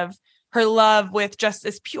story of her love with just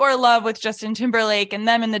this pure love with Justin Timberlake and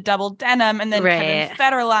them in the double denim. And then Kevin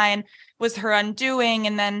Federline was her undoing.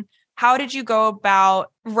 And then how did you go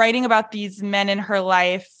about writing about these men in her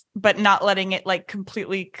life, but not letting it like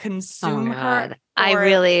completely consume her? I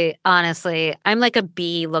really, honestly, I'm like a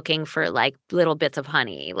bee looking for like little bits of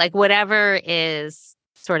honey, like whatever is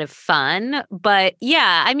sort of fun. But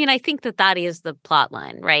yeah, I mean, I think that is the plot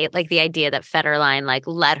line, right? Like the idea that Federline like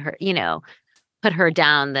let her, put her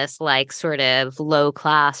down this like sort of low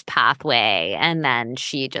class pathway. And then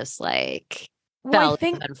she just like fell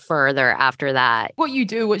even further after that. What you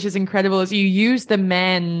do, which is incredible, is you use the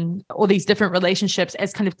men or these different relationships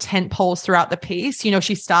as kind of tent poles throughout the piece.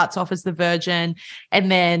 She starts off as the virgin,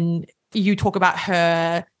 and then you talk about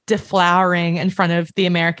her deflowering in front of the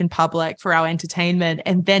American public for our entertainment.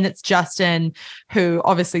 And then it's Justin, who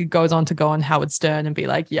obviously goes on to go on Howard Stern and be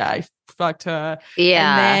like, yeah, I fucked her.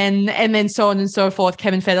 Yeah. And then so on and so forth.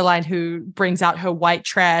 Kevin Federline, who brings out her white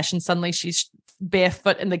trash and suddenly she's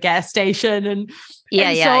barefoot in the gas station and so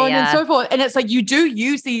on and so forth. And it's like you do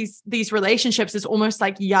use these relationships as almost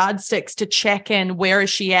like yardsticks to check in. Where is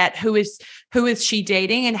she at? Who is she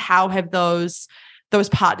dating? And how have those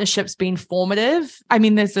partnerships been formative? I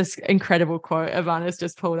mean, there's this incredible quote Ivana's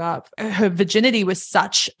just pulled up. Her virginity was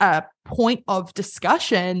such a point of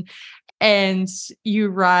discussion. And you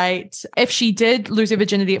write, if she did lose her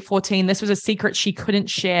virginity at 14, this was a secret she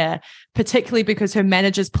couldn't share, particularly because her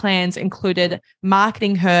manager's plans included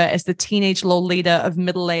marketing her as the teenage Lolita of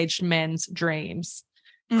middle-aged men's dreams.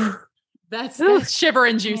 That's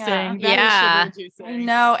shiver-inducing. Yeah. That is shiver-inducing. I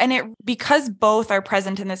know. And because both are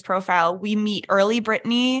present in this profile, we meet early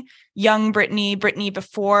Britney, young Britney, Britney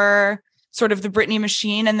before sort of the Britney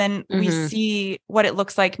machine, and then we see what it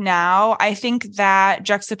looks like now. I think that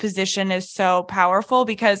juxtaposition is so powerful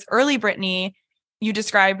because early Britney, you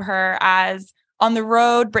describe her as on the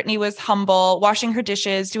road. Britney was humble, washing her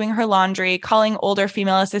dishes, doing her laundry, calling older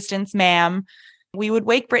female assistants ma'am. We would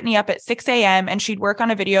wake Britney up at 6 a.m. and she'd work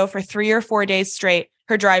on a video for 3 or 4 days straight,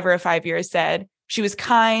 her driver of 5 years said. She was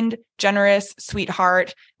kind, generous,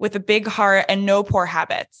 sweetheart, with a big heart and no poor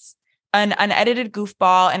habits. An unedited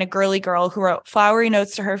goofball and a girly girl who wrote flowery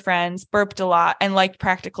notes to her friends, burped a lot, and liked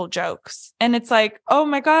practical jokes. And it's like, oh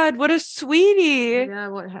my God, what a sweetie. Yeah,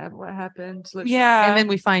 what happened? Yeah. And then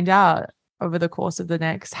we find out over the course of the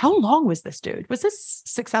next, how long was this dude? Was this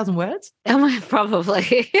 6,000 words?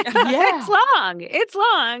 Probably. Yeah. It's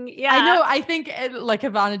long. Yeah. I know. I think like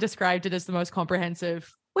Ivana described it as the most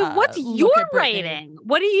comprehensive. Wait, what's your rating?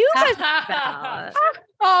 What do you guys about?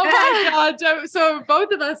 Oh my God. So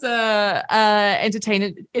both of us are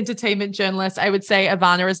entertainment journalists. I would say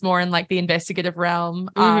Ivana is more in like the investigative realm.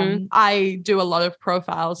 I do a lot of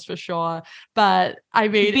profiles for sure. But I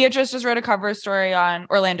mean, Beatrice just wrote a cover story on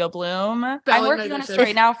Orlando Bloom. I'm working on it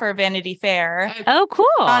right now for Vanity Fair. Oh, cool.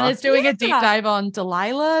 Ivana's doing a deep dive on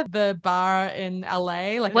Delilah, the bar in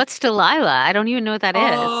LA. Like, what's Delilah? I don't even know what that is.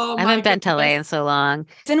 I haven't been to LA in so long.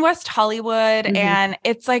 It's in West Hollywood, and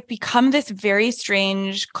it's like become this very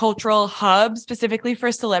strange cultural hub specifically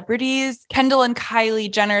for celebrities. Kendall and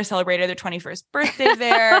Kylie Jenner celebrated their 21st birthday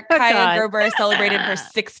there. Kaya Gerber celebrated her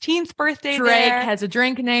 16th birthday Drake there. has a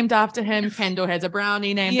drink named after him. Kendall has a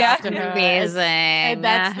brownie named after her. Amazing.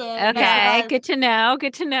 Good to know.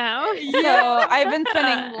 So I've been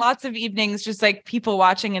spending lots of evenings just like people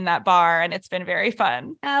watching in that bar, and it's been very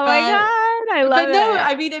fun. Oh my God. I love it. No,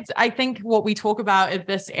 I mean, I think what we talk about in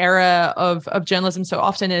this era of journalism so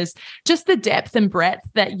often is just the depth and breadth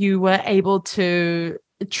that you were able to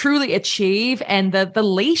truly achieve and the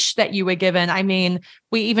leash that you were given. I mean,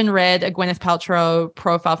 we even read a Gwyneth Paltrow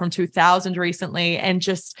profile from 2000 recently, and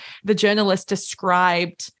just the journalist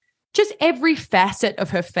described just every facet of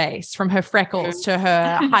her face, from her freckles to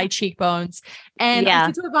her high cheekbones. And I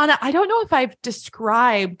said to Ivana, I don't know if I've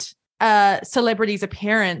described celebrity's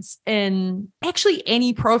appearance in actually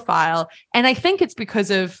any profile. And I think it's because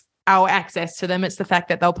of our access to them. It's the fact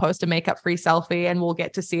that they'll post a makeup-free selfie and we'll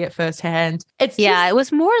get to see it firsthand. It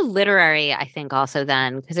was more literary, I think, also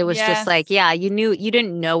then, because it was just like, you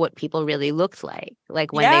didn't know what people really looked like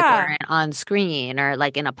when they weren't on screen or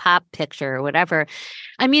like in a pop picture or whatever.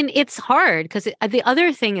 I mean, it's hard because the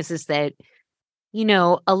other thing is that,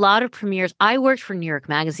 a lot of premieres, I worked for New York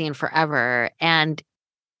Magazine forever, and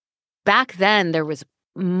back then there was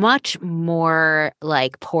much more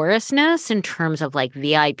like porousness in terms of like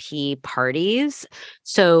VIP parties.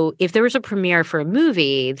 So if there was a premiere for a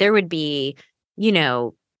movie, there would be,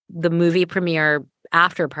 the movie premiere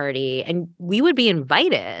after party, and we would be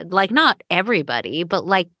invited. Like not everybody, but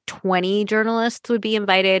like 20 journalists would be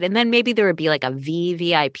invited, and then maybe there would be like a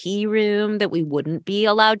VVIP room that we wouldn't be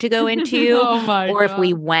allowed to go into. Oh my or if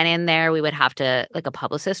we God. went in there, we would have to, like, a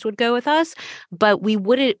publicist would go with us. But we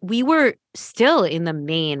were still in the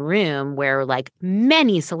main room where like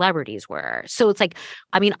many celebrities were. So it's like,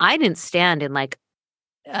 I mean, I didn't stand in like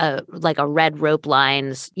a red rope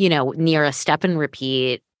lines, near a step and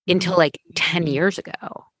repeat until like 10 years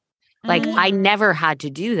ago. Like I never had to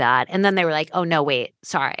do that. And then they were like, oh no, wait,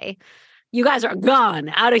 sorry. You guys are gone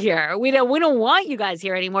out of here. We don't want you guys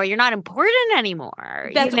here anymore. You're not important anymore.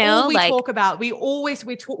 That's all we talk about. We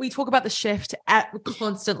talk about the shift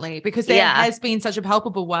constantly because there has been such a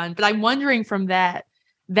palpable one. But I'm wondering from that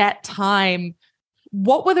time,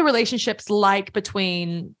 what were the relationships like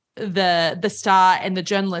between the star and the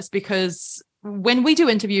journalist? Because when we do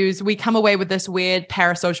interviews, we come away with this weird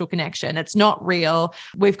parasocial connection. It's not real.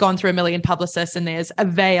 We've gone through a million publicists and there's a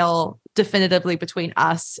veil definitively between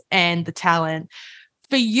us and the talent.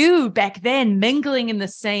 For you back then, mingling in the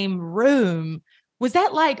same room, was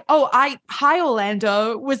that like, hi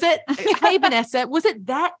Orlando? Was it, hey Vanessa? Was it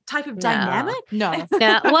that type of dynamic? No.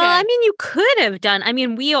 No. Well, I mean, you could have done, I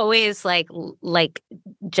mean, we always like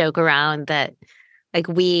joke around that like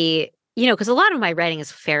we, because a lot of my writing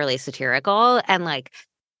is fairly satirical and like,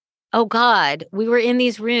 oh God, we were in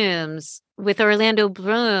these rooms with Orlando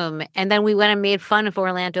Bloom and then we went and made fun of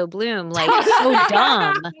Orlando Bloom. Like, so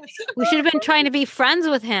dumb. We should have been trying to be friends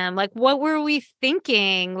with him. Like, what were we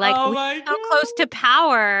thinking? Like, we were so close to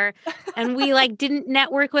power and we like didn't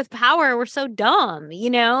network with power. We're so dumb,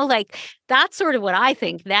 like that's sort of what I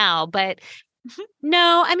think now. But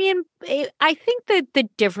no, I mean, I think that the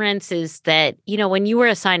difference is that, when you were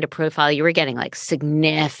assigned a profile, you were getting like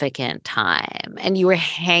significant time and you were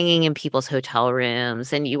hanging in people's hotel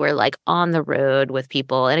rooms and you were like on the road with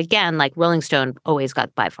people. And again, like Rolling Stone always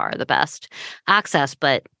got by far the best access.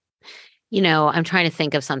 But, I'm trying to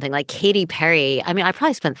think of something like Katy Perry. I mean, I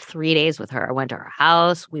probably spent 3 days with her. I went to her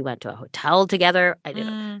house. We went to a hotel together.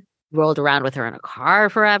 I rolled around with her in a car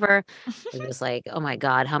forever. It was like, oh my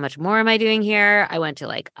God, how much more am I doing here? I went to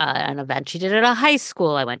like an event she did at a high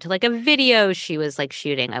school. I went to like a video she was like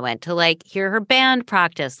shooting. I went to like hear her band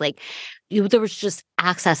practice. Like there was just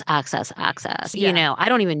access. Yeah. I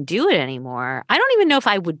don't even do it anymore. I don't even know if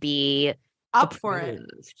I would be up for it.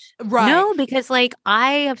 Right. No, because like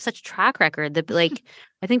I have such a track record that like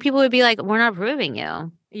I think people would be like, we're not proving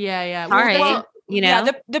you. Yeah. Sorry. Well,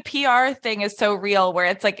 the PR thing is so real where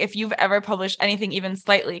it's like if you've ever published anything even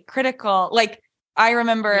slightly critical, like I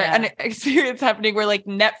remember an experience happening where like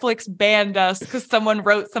Netflix banned us because someone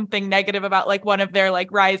wrote something negative about like one of their like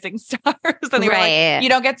rising stars and they were like, you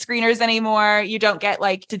don't get screeners anymore. You don't get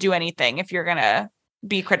like to do anything if you're gonna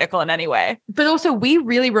be critical in any way. But also we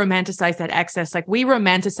really romanticize that access. Like we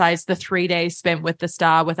romanticize the 3 days spent with the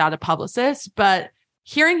star without a publicist, but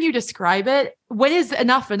hearing you describe it, when is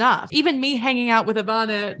enough? Even me hanging out with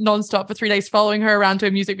Ivana nonstop for 3 days, following her around to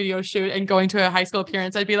a music video shoot and going to her high school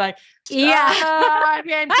appearance, I'd be like, I'm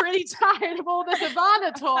getting pretty tired of all this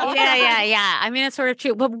Ivana talk. Yeah. I mean, it's sort of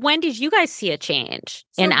true. But when did you guys see a change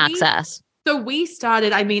in access? So we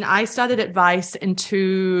started, I started at Vice in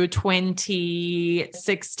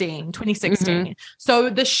 2016. Mm-hmm. So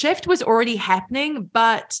the shift was already happening,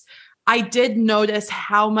 but I did notice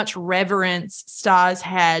how much reverence stars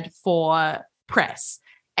had for press.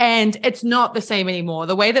 And it's not the same anymore.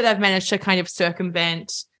 The way that they've managed to kind of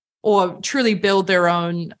circumvent or truly build their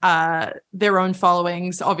own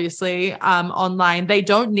followings, obviously, online. They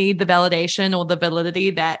don't need the validation or the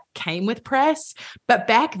validity that came with press. But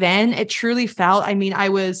back then, it truly felt, I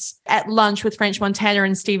was at lunch with French Montana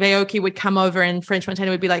and Steve Aoki would come over and French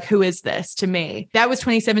Montana would be like, who is this to me? That was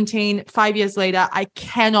 2017. 5 years later, I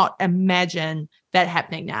cannot imagine that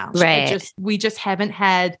happening now. Right. We just haven't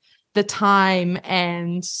had the time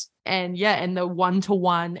and the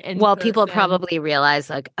one-to-one. Well, people probably realize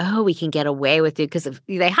like, oh, we can get away with it because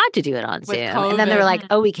they had to do it on Zoom. And then they were like,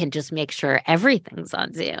 oh, we can just make sure everything's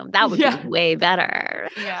on Zoom. That would be way better.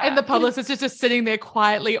 Yeah. And the publicist is just sitting there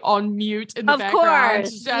quietly on mute in the background.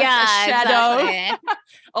 Of course. Just a shadow. Exactly.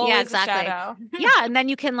 Always a shadow. Yeah. And then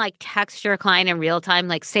you can like text your client in real time,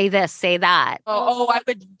 like say this, say that. Oh, I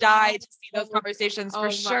would die to see those conversations for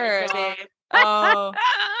sure. Oh,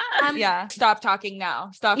 yeah. Stop talking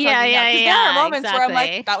now. Stop talking Yeah, now. yeah, 'Cause yeah, there are moments where I'm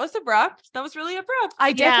exactly. like, that was abrupt. That was really abrupt. I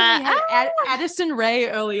Yeah. definitely had Addison Rae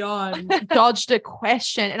early on dodged a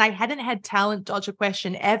question, and I hadn't had talent dodge a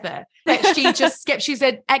question ever. That she just skipped. She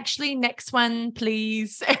said, "Actually, next one,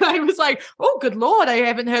 please." And I was like, "Oh, good Lord, I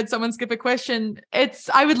haven't heard someone skip a question."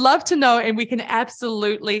 I would love to know, and we can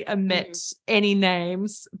absolutely omit any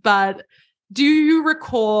names, but do you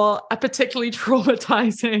recall a particularly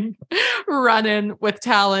traumatizing run-in with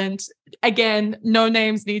talent? Again, no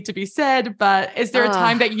names need to be said, but is there a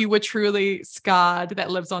time that you were truly scarred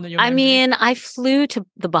that lives on in your memory? I mean, I flew to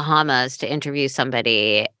the Bahamas to interview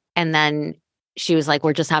somebody, and then she was like,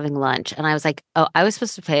 "We're just having lunch." And I was like, "Oh, I was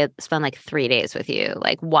supposed to spend like 3 days with you.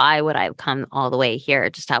 Like, why would I have come all the way here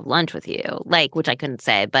just to have lunch with you?" Like, which I couldn't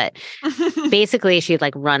say, but basically she'd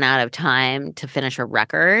like run out of time to finish her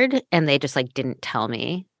record, and they just like didn't tell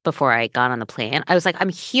me before I got on the plane. I was like, "I'm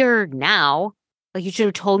here now. Like, you should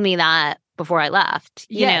have told me that before I left,"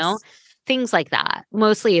 you know? Things like that.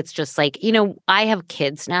 Mostly it's just like, you know, I have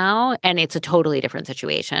kids now, and it's a totally different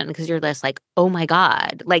situation because you're just like, oh my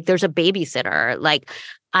God, like there's a babysitter. Like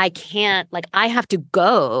I can't, like I have to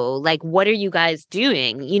go. Like, what are you guys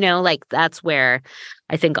doing? You know, like that's where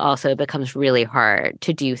I think also it becomes really hard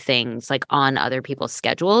to do things like on other people's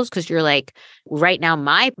schedules because you're like, right now,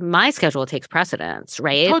 my schedule takes precedence,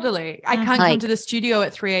 right? Totally. I can't come to the studio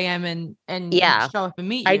at 3 a.m. and show up and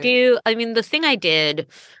meet you. I do. I mean, the thing I did,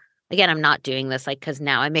 again, I'm not doing this like because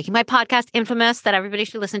now I'm making my podcast infamous that everybody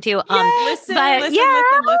should listen to. Listen.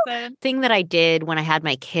 Thing that I did when I had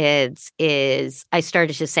my kids is I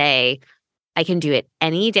started to say, I can do it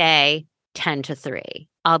any day, 10 to 3.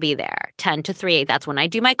 I'll be there 10 to 3. That's when I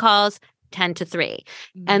do my calls. 10 to 3.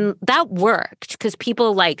 And that worked because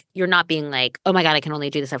people like, you're not being like, oh my God, I can only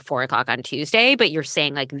do this at 4 o'clock on Tuesday, but you're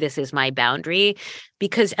saying like, this is my boundary.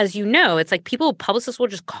 Because as you know, it's like publicists will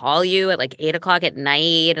just call you at like 8 o'clock at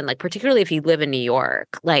night. And like, particularly if you live in New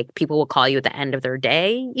York, like people will call you at the end of their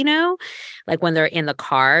day, you know, like when they're in the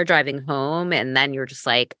car driving home. And then you're just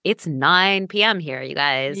like, it's 9 p.m. here, you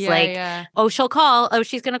guys. Oh, she'll call. Oh,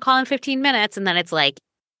 she's going to call in 15 minutes. And then it's like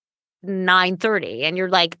 9:30 and you're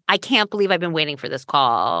like, I can't believe I've been waiting for this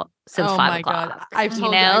call since 5 o'clock. I've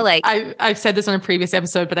said this on a previous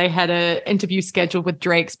episode, but I had an interview scheduled with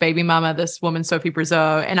Drake's baby mama, this woman, Sophie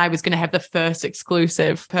Brazeau, and I was going to have the first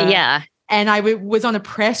exclusive. And I was on a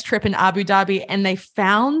press trip in Abu Dhabi, and they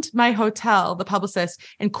found my hotel, the publicist,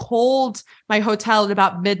 and called my hotel at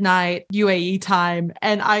about midnight UAE time.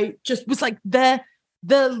 And I just was like, the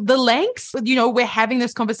lengths, you know, we're having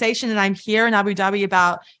this conversation and I'm here in Abu Dhabi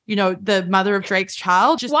about, you know, the mother of Drake's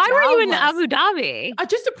child. Why were you in Abu Dhabi?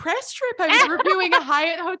 Just a press trip. I was reviewing a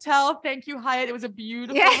Hyatt hotel. Thank you, Hyatt. It was a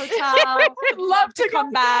beautiful hotel. Would love to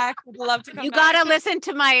come back. Would love to come back. You got to listen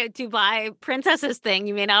to my Dubai princesses thing.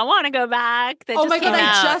 You may not want to go back. Oh my God.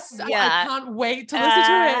 I can't wait to listen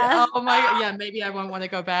to it. Oh my God. Yeah, maybe I won't want to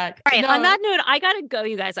go back. All right. On that note, I got to go,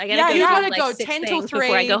 you guys. I got to go. You got to like go 10 till 3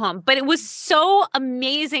 before I go home. But it was so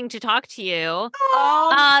amazing to talk to you.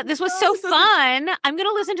 This was so fun. I'm going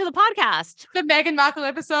to listen to the podcast. The Meghan Markle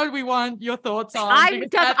episode, we want your thoughts on.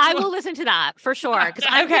 I will listen to that for sure. Because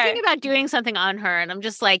I'm thinking about doing something on her, and I'm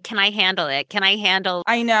just like, can I handle it? Can I handle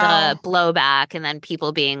the blowback? And then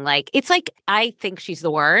people being like, it's like, I think she's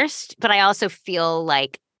the worst, but I also feel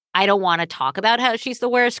like I don't want to talk about how she's the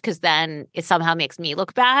worst because then it somehow makes me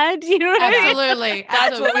look bad. You know what I mean? Absolutely.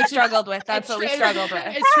 That's what we struggled with.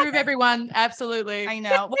 It's true of everyone. Absolutely. I know.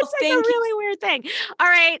 Well, it's like a really weird thing. All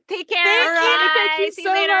right. Take care. Thank you See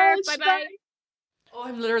so you later. much. Bye-bye.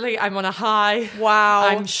 Oh, I'm on a high. Wow.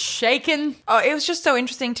 I'm shaking. Oh, it was just so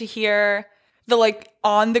interesting to hear the like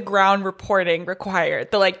on the ground reporting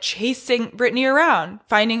required, the like chasing Britney around,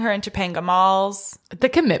 finding her in Topanga malls. The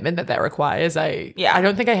commitment that requires. I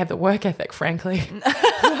don't think I have the work ethic, frankly. I'm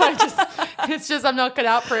not cut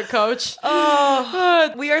out for it, coach.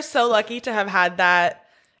 Oh, we are so lucky to have had that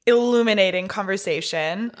illuminating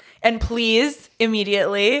conversation. And please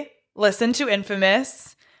immediately listen to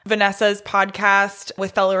Infamous, Vanessa's podcast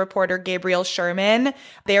with fellow reporter Gabriel Sherman.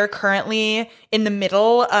 They are currently in the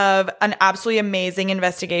middle of an absolutely amazing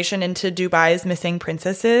investigation into Dubai's missing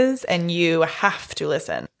princesses, and you have to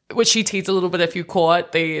listen. Which she teased a little bit if you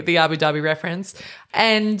caught the Abu Dhabi reference.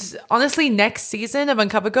 And honestly, next season of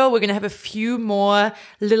Uncover Girl, we're going to have a few more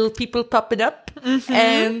little people popping up. Mm-hmm.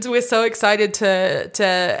 And we're so excited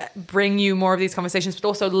to bring you more of these conversations, but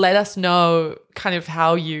also let us know kind of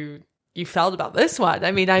how you felt about this one.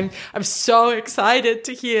 I mean, I'm so excited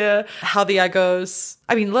to hear how the ad goes.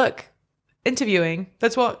 I mean, look, interviewing.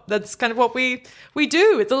 That's kind of what we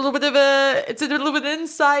do. It's a little bit of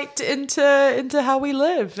insight into how we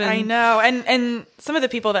live. And I know. And some of the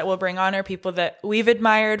people that we'll bring on are people that we've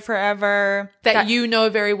admired forever. That you know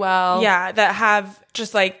very well. Yeah, that have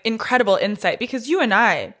just like incredible insight, because you and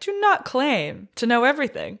I do not claim to know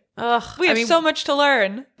everything. We have so much to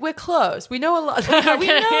learn. We're close. We know a lot. We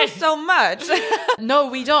know so much. No,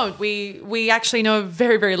 we don't. We actually know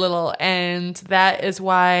very, very little. And that is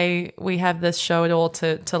why we have this show at all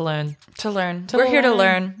to learn. We're here to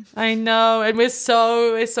learn. I know. And we're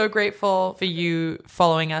so grateful for you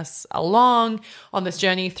following us along on this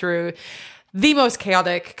journey through the most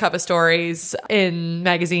chaotic cover stories in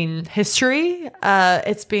magazine history.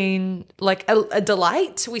 It's been like a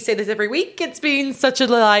delight. We say this every week. It's been such a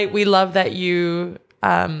delight. We love that you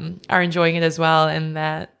are enjoying it as well, and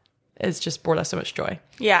that has just brought us so much joy.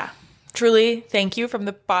 Yeah, truly, thank you from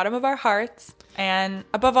the bottom of our hearts. And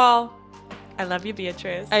above all, I love you,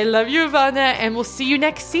 Beatrice. I love you, Ivana, and we'll see you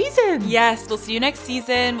next season. Yes, we'll see you next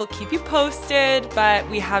season. We'll keep you posted, but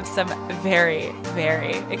we have some very,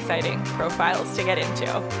 very exciting profiles to get into.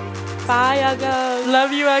 Bye, Uggos.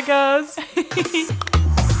 Love you, Uggos.